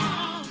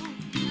strong.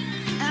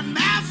 And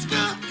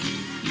Master,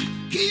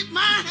 keep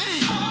my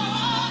hand.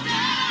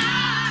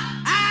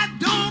 I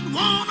don't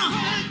want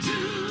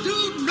to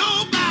do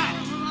nobody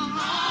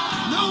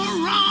no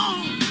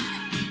wrong.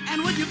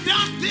 And when you've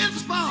done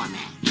this for me,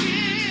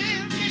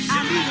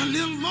 I need a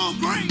little more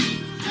grace.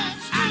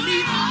 I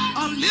need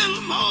a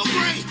little more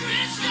grace.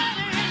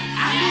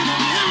 I need a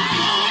little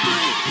more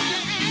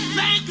grace.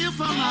 Thank you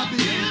for my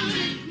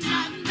building.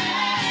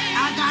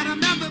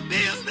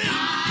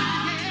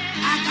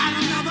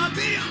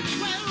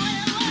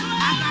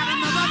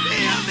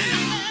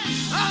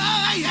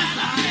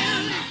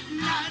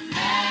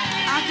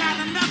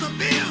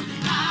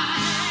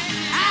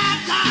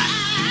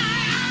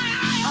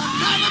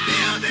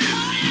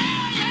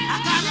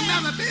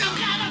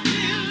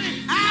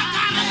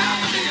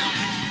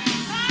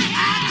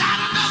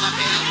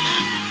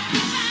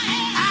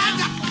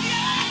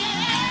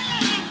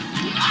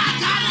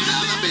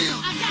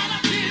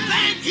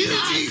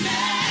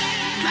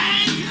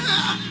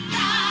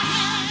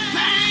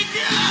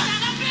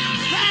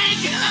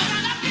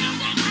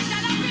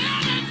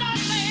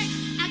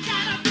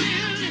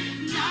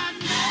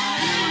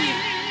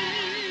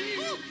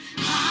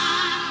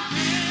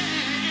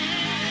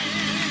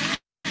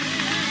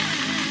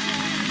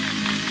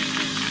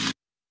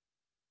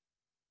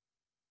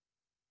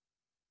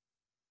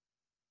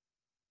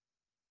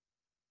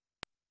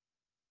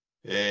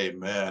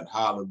 Amen.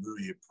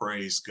 Hallelujah.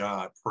 Praise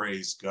God.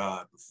 Praise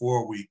God.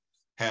 Before we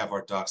have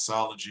our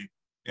doxology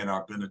and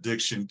our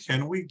benediction,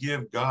 can we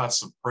give God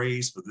some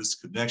praise for this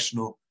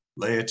Connectional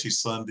Laity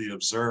Sunday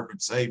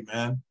observance?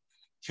 Amen.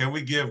 Can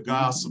we give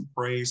God some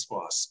praise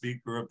for our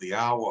speaker of the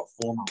hour, our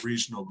former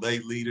regional lay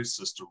leader,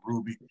 Sister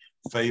Ruby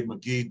Faye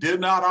McGhee? Did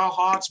not our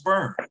hearts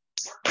burn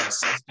as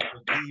Sister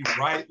McGhee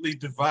rightly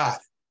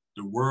divided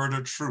the word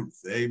of truth?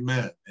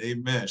 Amen.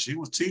 Amen. She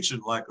was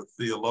teaching like a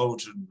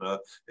theologian.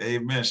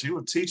 Amen. She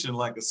was teaching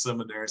like a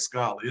seminary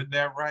scholar. Isn't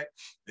that right?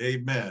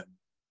 Amen.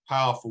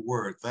 Powerful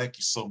word. Thank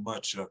you so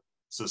much,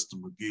 Sister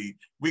McGhee.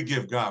 We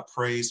give God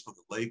praise for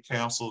the lay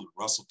council, the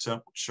Russell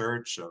Temple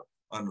Church,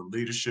 under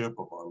leadership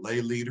of our lay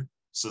leader,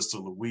 Sister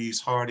Louise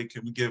Hardy.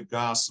 Can we give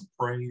God some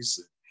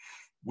praise?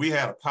 We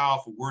had a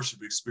powerful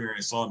worship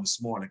experience on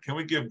this morning. Can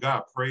we give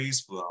God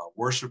praise for our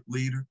worship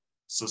leader,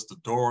 Sister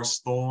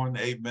Doris Thorne?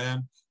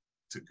 Amen.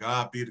 To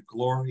God be the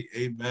glory.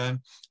 Amen.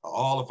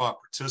 All of our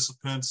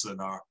participants in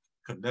our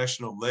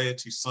Connectional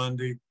Laity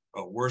Sunday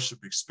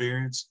worship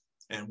experience.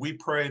 And we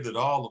pray that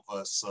all of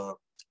us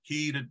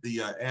heeded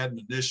the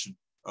admonition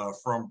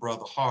from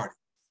Brother Hardy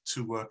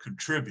to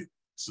contribute,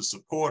 to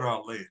support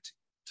our laity,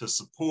 to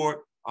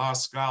support our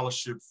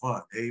scholarship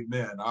fund.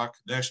 Amen. Our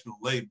Connectional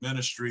Lay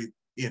ministry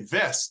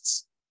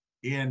invests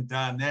in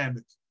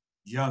dynamic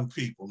young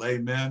people.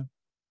 Amen.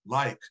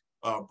 Like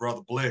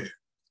Brother Blair,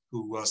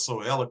 who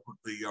so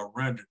eloquently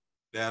rendered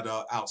that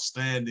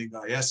outstanding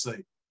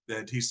essay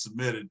that he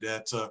submitted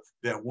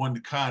that won the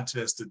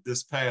contest at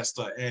this past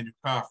annual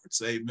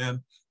conference.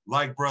 Amen.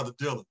 Like Brother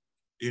Dillon,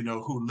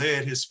 who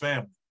led his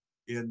family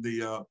in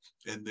the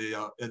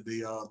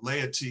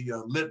laity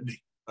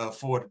litany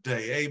for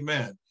today.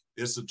 Amen.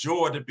 It's a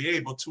joy to be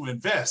able to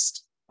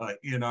invest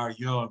in our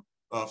young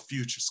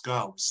future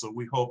scholars. So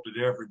we hope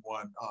that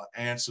everyone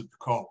answered the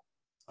call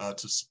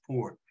to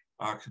support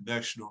our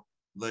Connectional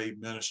Lay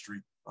ministry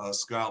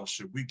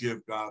scholarship. We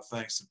give God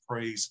thanks and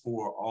praise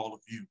for all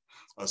of you.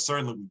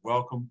 Certainly we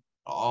welcome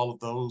all of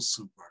those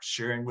who are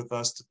sharing with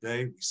us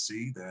today. We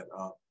see that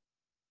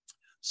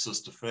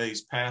Sister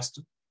Faye's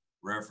pastor,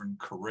 Reverend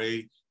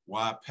Corey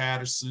Y.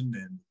 Patterson,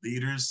 and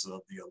leaders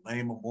of the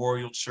Lay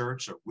Memorial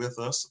Church are with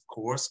us. Of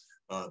course,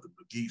 the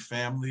McGhee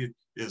family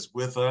is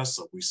with us.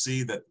 We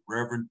see that the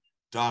Reverend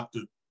Dr.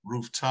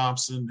 Ruth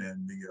Thompson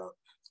and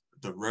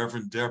the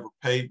Reverend Deborah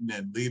Payton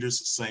and leaders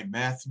of St.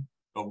 Matthew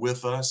are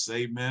with us.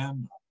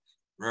 Amen.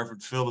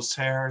 Reverend Phyllis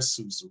Harris,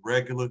 who's a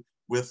regular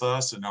with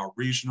us, and our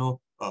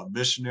regional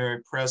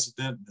missionary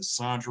president, Ms.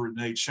 Sandra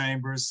Renee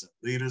Chambers, and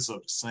leaders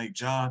of the St.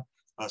 John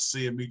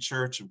CME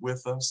Church are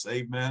with us.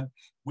 Amen.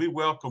 We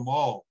welcome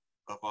all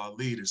of our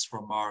leaders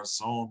from our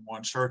Zone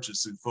 1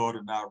 churches who thought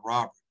it not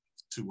robbery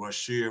to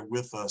share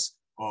with us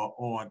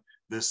on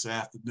this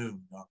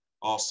afternoon.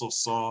 Also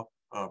saw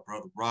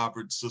Brother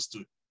Robert, Sister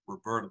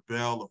Roberta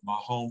Bell of my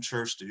home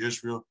church, the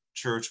Israel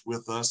Church,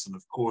 with us. And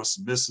of course,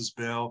 Mrs.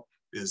 Bell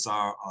is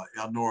our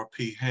Elnora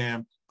P.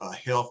 Ham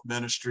health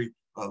ministry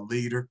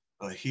leader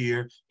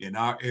here in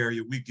our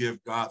area. We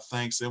give God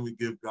thanks and we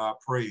give God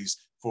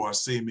praise for our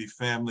CME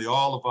family,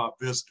 all of our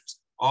visitors,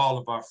 all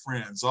of our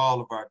friends, all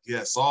of our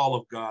guests, all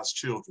of God's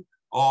children,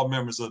 all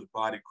members of the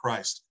body of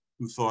Christ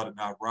who thought it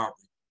not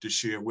robbery to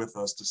share with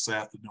us this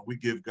afternoon. We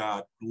give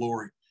God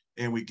glory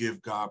and we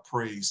give God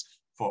praise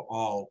for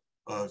all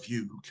of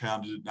you who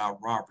counted it not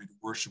robbery to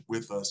worship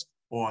with us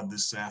on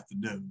this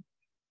afternoon.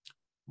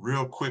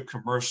 Real quick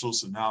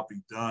commercials and I'll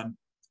be done.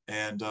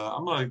 And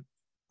I'm going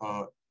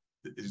to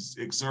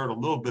exert a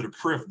little bit of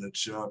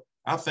privilege.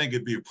 I think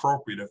it'd be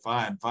appropriate if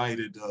I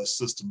invited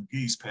Sister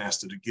McGhee's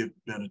pastor to give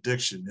the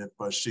benediction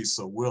if she's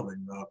so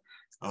willing.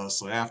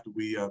 So after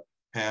we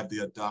have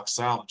the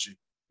doxology,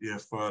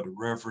 if the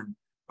Reverend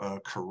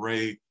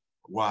Corey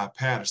Y.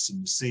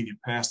 Patterson, the senior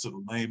pastor of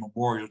the Lay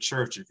Memorial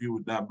Church, if you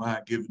would not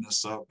mind giving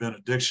us a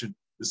benediction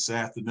this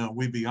afternoon,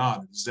 we'd be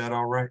honored. Is that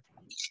all right?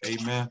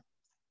 Amen.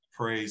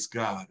 Praise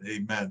God.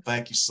 Amen.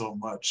 Thank you so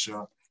much.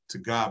 To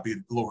God be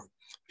the glory.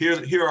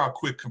 Here are our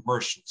quick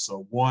commercials.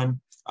 So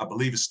one, I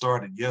believe it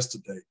started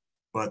yesterday,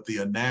 but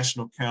the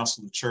National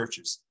Council of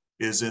Churches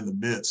is in the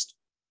midst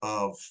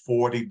of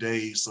 40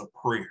 days of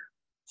prayer,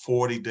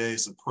 40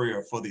 days of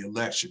prayer for the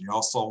election. You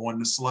all saw one of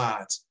the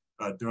slides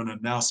during the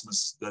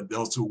announcements that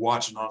those who are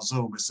watching on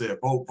Zoom, it said,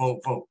 vote,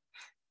 vote, vote.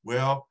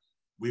 Well,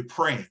 we're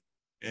praying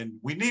and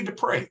we need to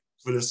pray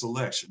for this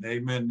election.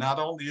 Amen. Not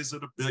only is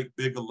it a big,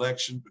 big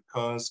election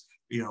because,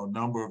 a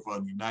number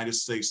of United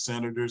States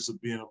senators are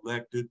being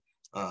elected.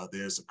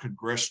 There's a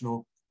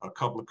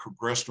couple of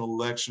congressional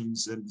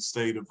elections in the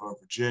state of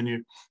Virginia,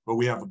 but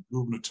we have a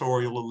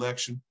gubernatorial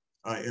election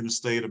in the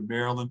state of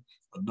Maryland.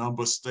 A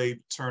number of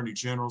state attorney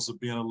generals are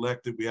being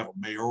elected. We have a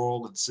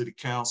mayoral and city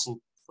council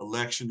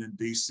election in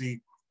DC,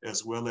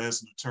 as well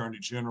as an attorney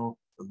general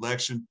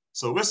election.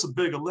 So it's a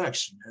big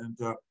election. And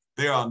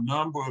there are a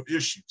number of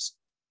issues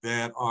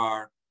that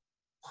are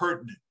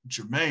pertinent,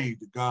 germane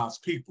to God's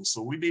people.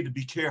 So we need to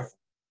be careful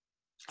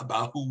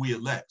about who we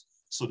elect.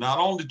 So not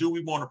only do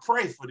we want to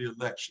pray for the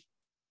election,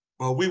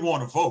 but we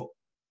want to vote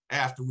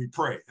after we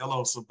pray.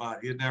 Hello,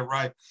 somebody, isn't that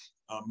right?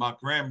 My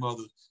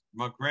grandmother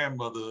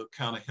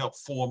kind of helped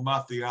form my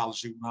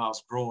theology when I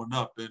was growing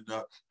up. And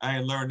I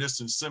ain't learned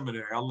this in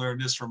seminary. I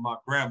learned this from my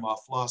grandma,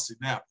 Flossie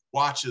Knapp.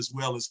 Watch as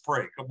well as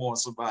pray. Come on,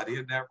 somebody.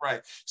 Isn't that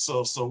right?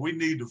 So we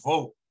need to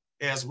vote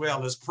as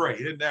well as pray.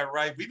 Isn't that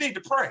right? We need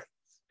to pray.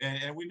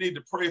 And we need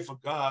to pray for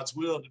God's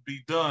will to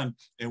be done.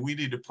 And we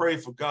need to pray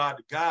for God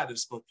to guide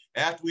us. But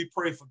after we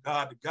pray for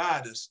God to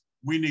guide us,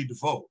 we need to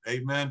vote.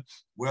 Amen.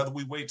 Whether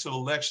we wait till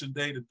election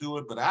day to do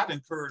it, but I'd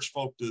encourage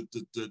folk to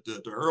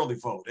early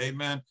vote.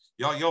 Amen.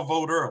 Y'all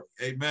vote early.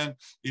 Amen.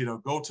 You know,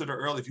 go to the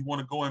early. If you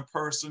want to go in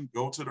person,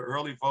 go to the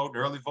early vote. The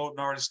early voting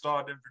already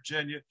started in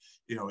Virginia.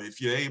 You know, if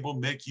you're able,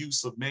 make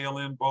use of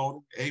mail-in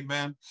voting.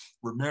 Amen.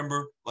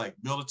 Remember, like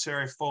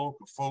military folk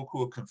or folk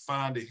who are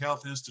confined to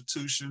health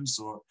institutions,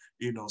 or,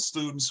 you know,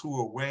 students who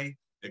are away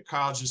at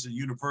colleges and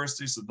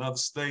universities in other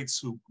states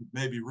who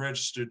may be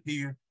registered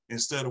here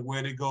instead of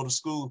where they go to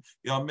school,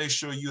 y'all make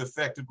sure you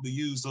effectively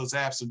use those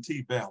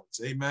absentee ballots.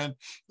 Amen.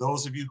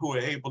 Those of you who are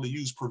able to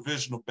use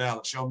provisional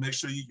ballots, y'all make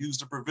sure you use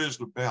the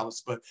provisional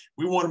ballots. But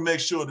we want to make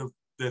sure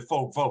that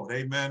folk vote.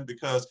 Amen.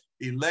 Because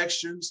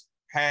elections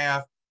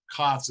have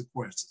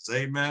consequences.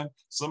 Amen.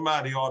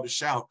 Somebody ought to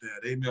shout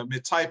that. Amen. I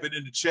mean, type it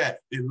in the chat.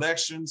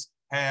 Elections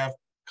have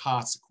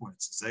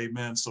consequences.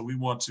 Amen. So we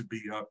want to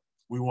be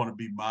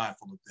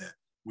mindful of that.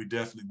 We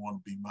definitely want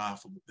to be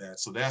mindful of that.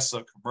 So that's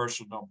a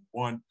commercial number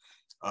one.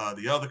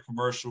 The other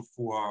commercial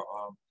for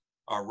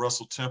our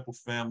Russell Temple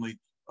family,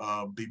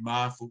 be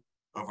mindful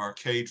of our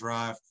K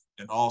Drive,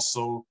 and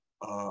also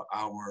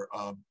our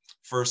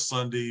first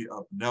Sunday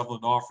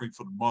benevolent offering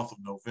for the month of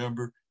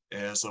November,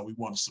 as we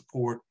want to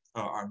support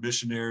our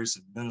missionaries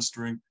and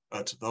ministering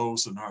to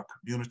those in our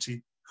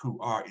community who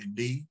are in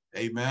need.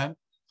 Amen.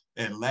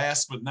 And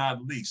last but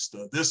not least,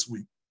 this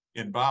week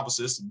in Bible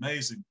study, it's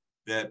amazing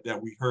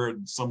that we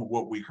heard some of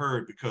what we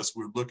heard, because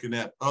we're looking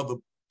at other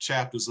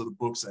chapters of the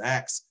books of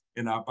Acts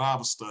in our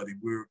Bible study.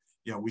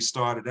 We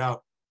started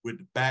out with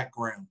the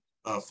background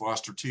for our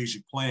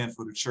strategic plan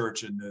for the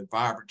church and the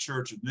Vibrant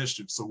Church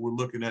Initiative. So we're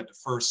looking at the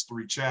first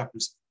 3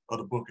 chapters of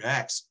the book of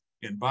Acts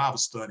in Bible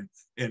study.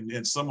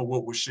 And some of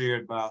what was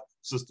shared by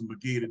Sister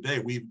McGhee today,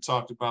 we even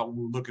talked about when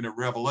we were looking at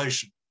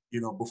Revelation,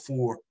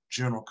 before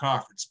General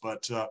Conference.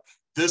 But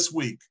this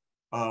week,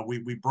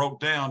 we broke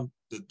down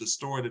the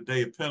story of the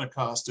day of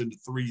Pentecost into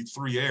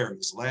three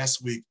areas.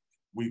 Last week,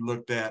 we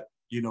looked at,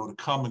 the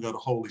coming of the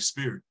Holy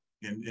Spirit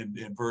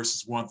in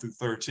verses 1 through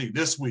 13.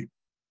 This week,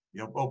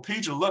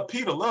 Peter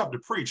loved to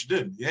preach,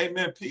 didn't he?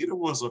 Amen. Peter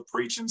was a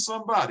preaching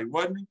somebody,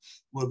 wasn't he?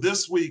 Well,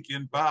 this week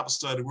in Bible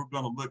study, we're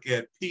going to look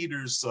at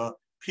Peter's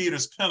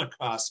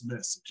Pentecost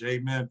message.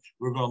 Amen.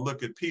 We're going to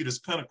look at Peter's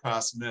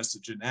Pentecost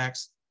message in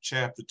Acts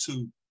chapter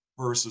 2,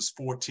 verses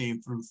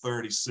 14 through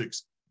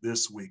 36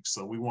 this week.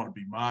 So we want to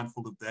be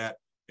mindful of that,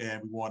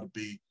 and we want to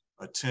be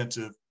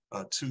attentive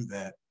to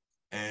that.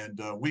 And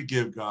we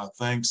give God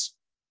thanks,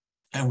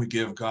 and we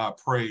give God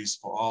praise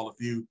for all of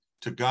you.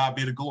 To God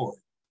be the glory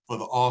for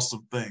the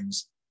awesome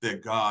things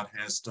that God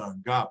has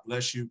done. God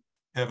bless you.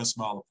 Heaven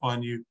smile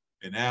upon you.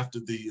 And after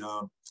the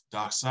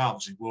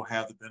doxology, we'll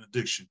have the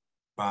benediction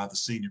by the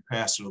senior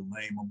pastor of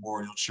Lane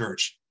Memorial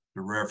Church,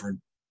 the Reverend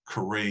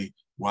Corey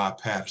Y.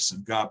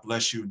 Patterson. God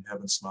bless you, and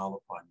heaven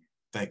smile upon you.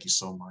 Thank you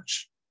so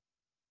much.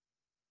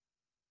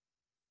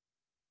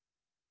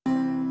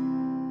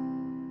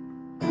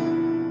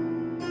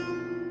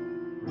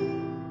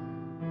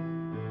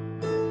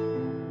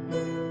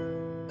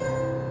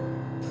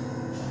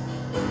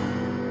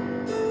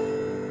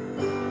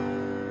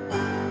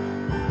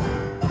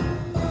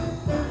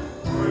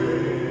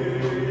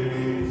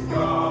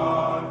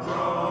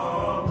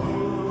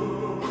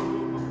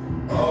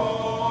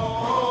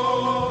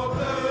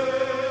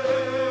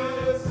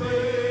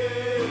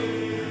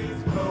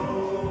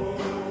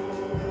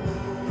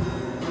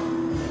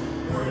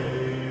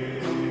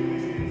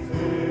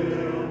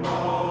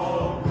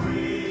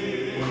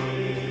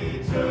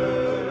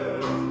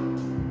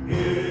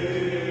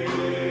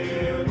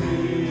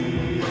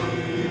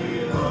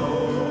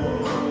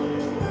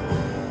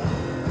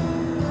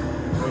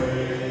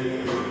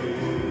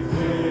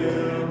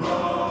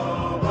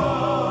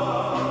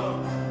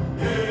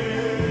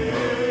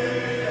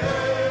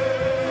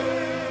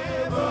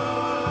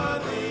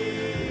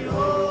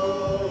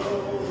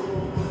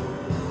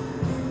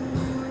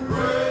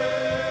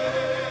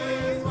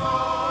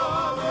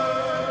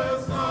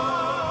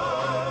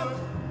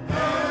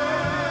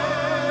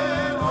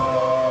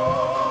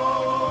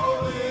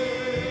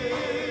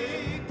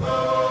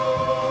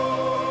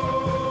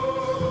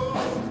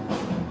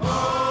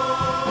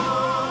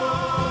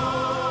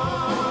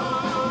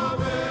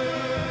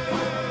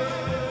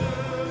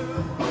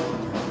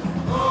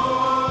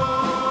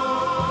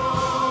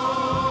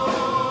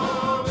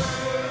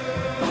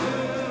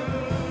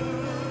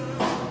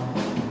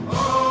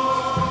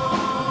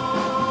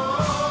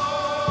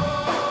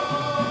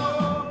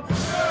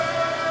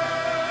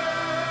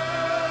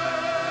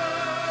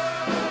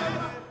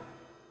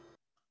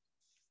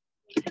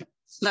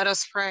 Let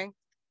us pray.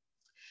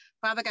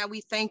 Father God, we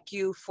thank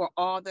you for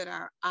all that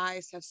our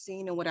eyes have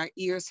seen and what our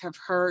ears have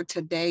heard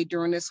today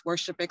during this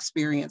worship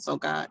experience, oh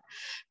God.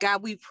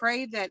 God, we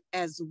pray that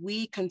as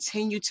we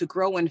continue to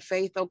grow in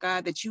faith, oh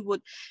God, that you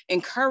would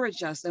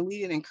encourage us and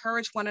we would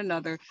encourage one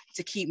another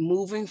to keep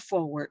moving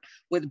forward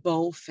with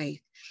bold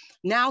faith.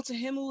 Now to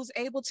him who is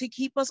able to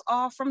keep us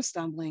all from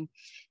stumbling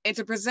and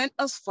to present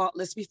us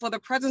faultless before the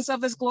presence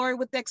of his glory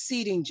with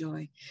exceeding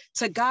joy.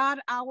 To God,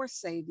 our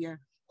Savior,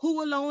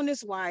 who alone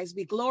is wise,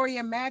 be glory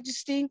and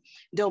majesty,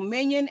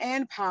 dominion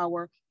and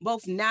power,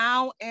 both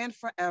now and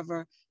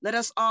forever. Let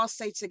us all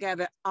say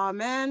together,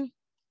 amen,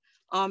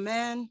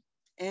 amen,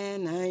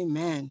 and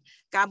amen.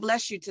 God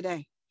bless you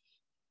today.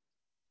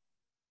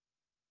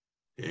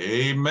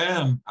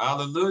 Amen.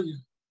 Hallelujah.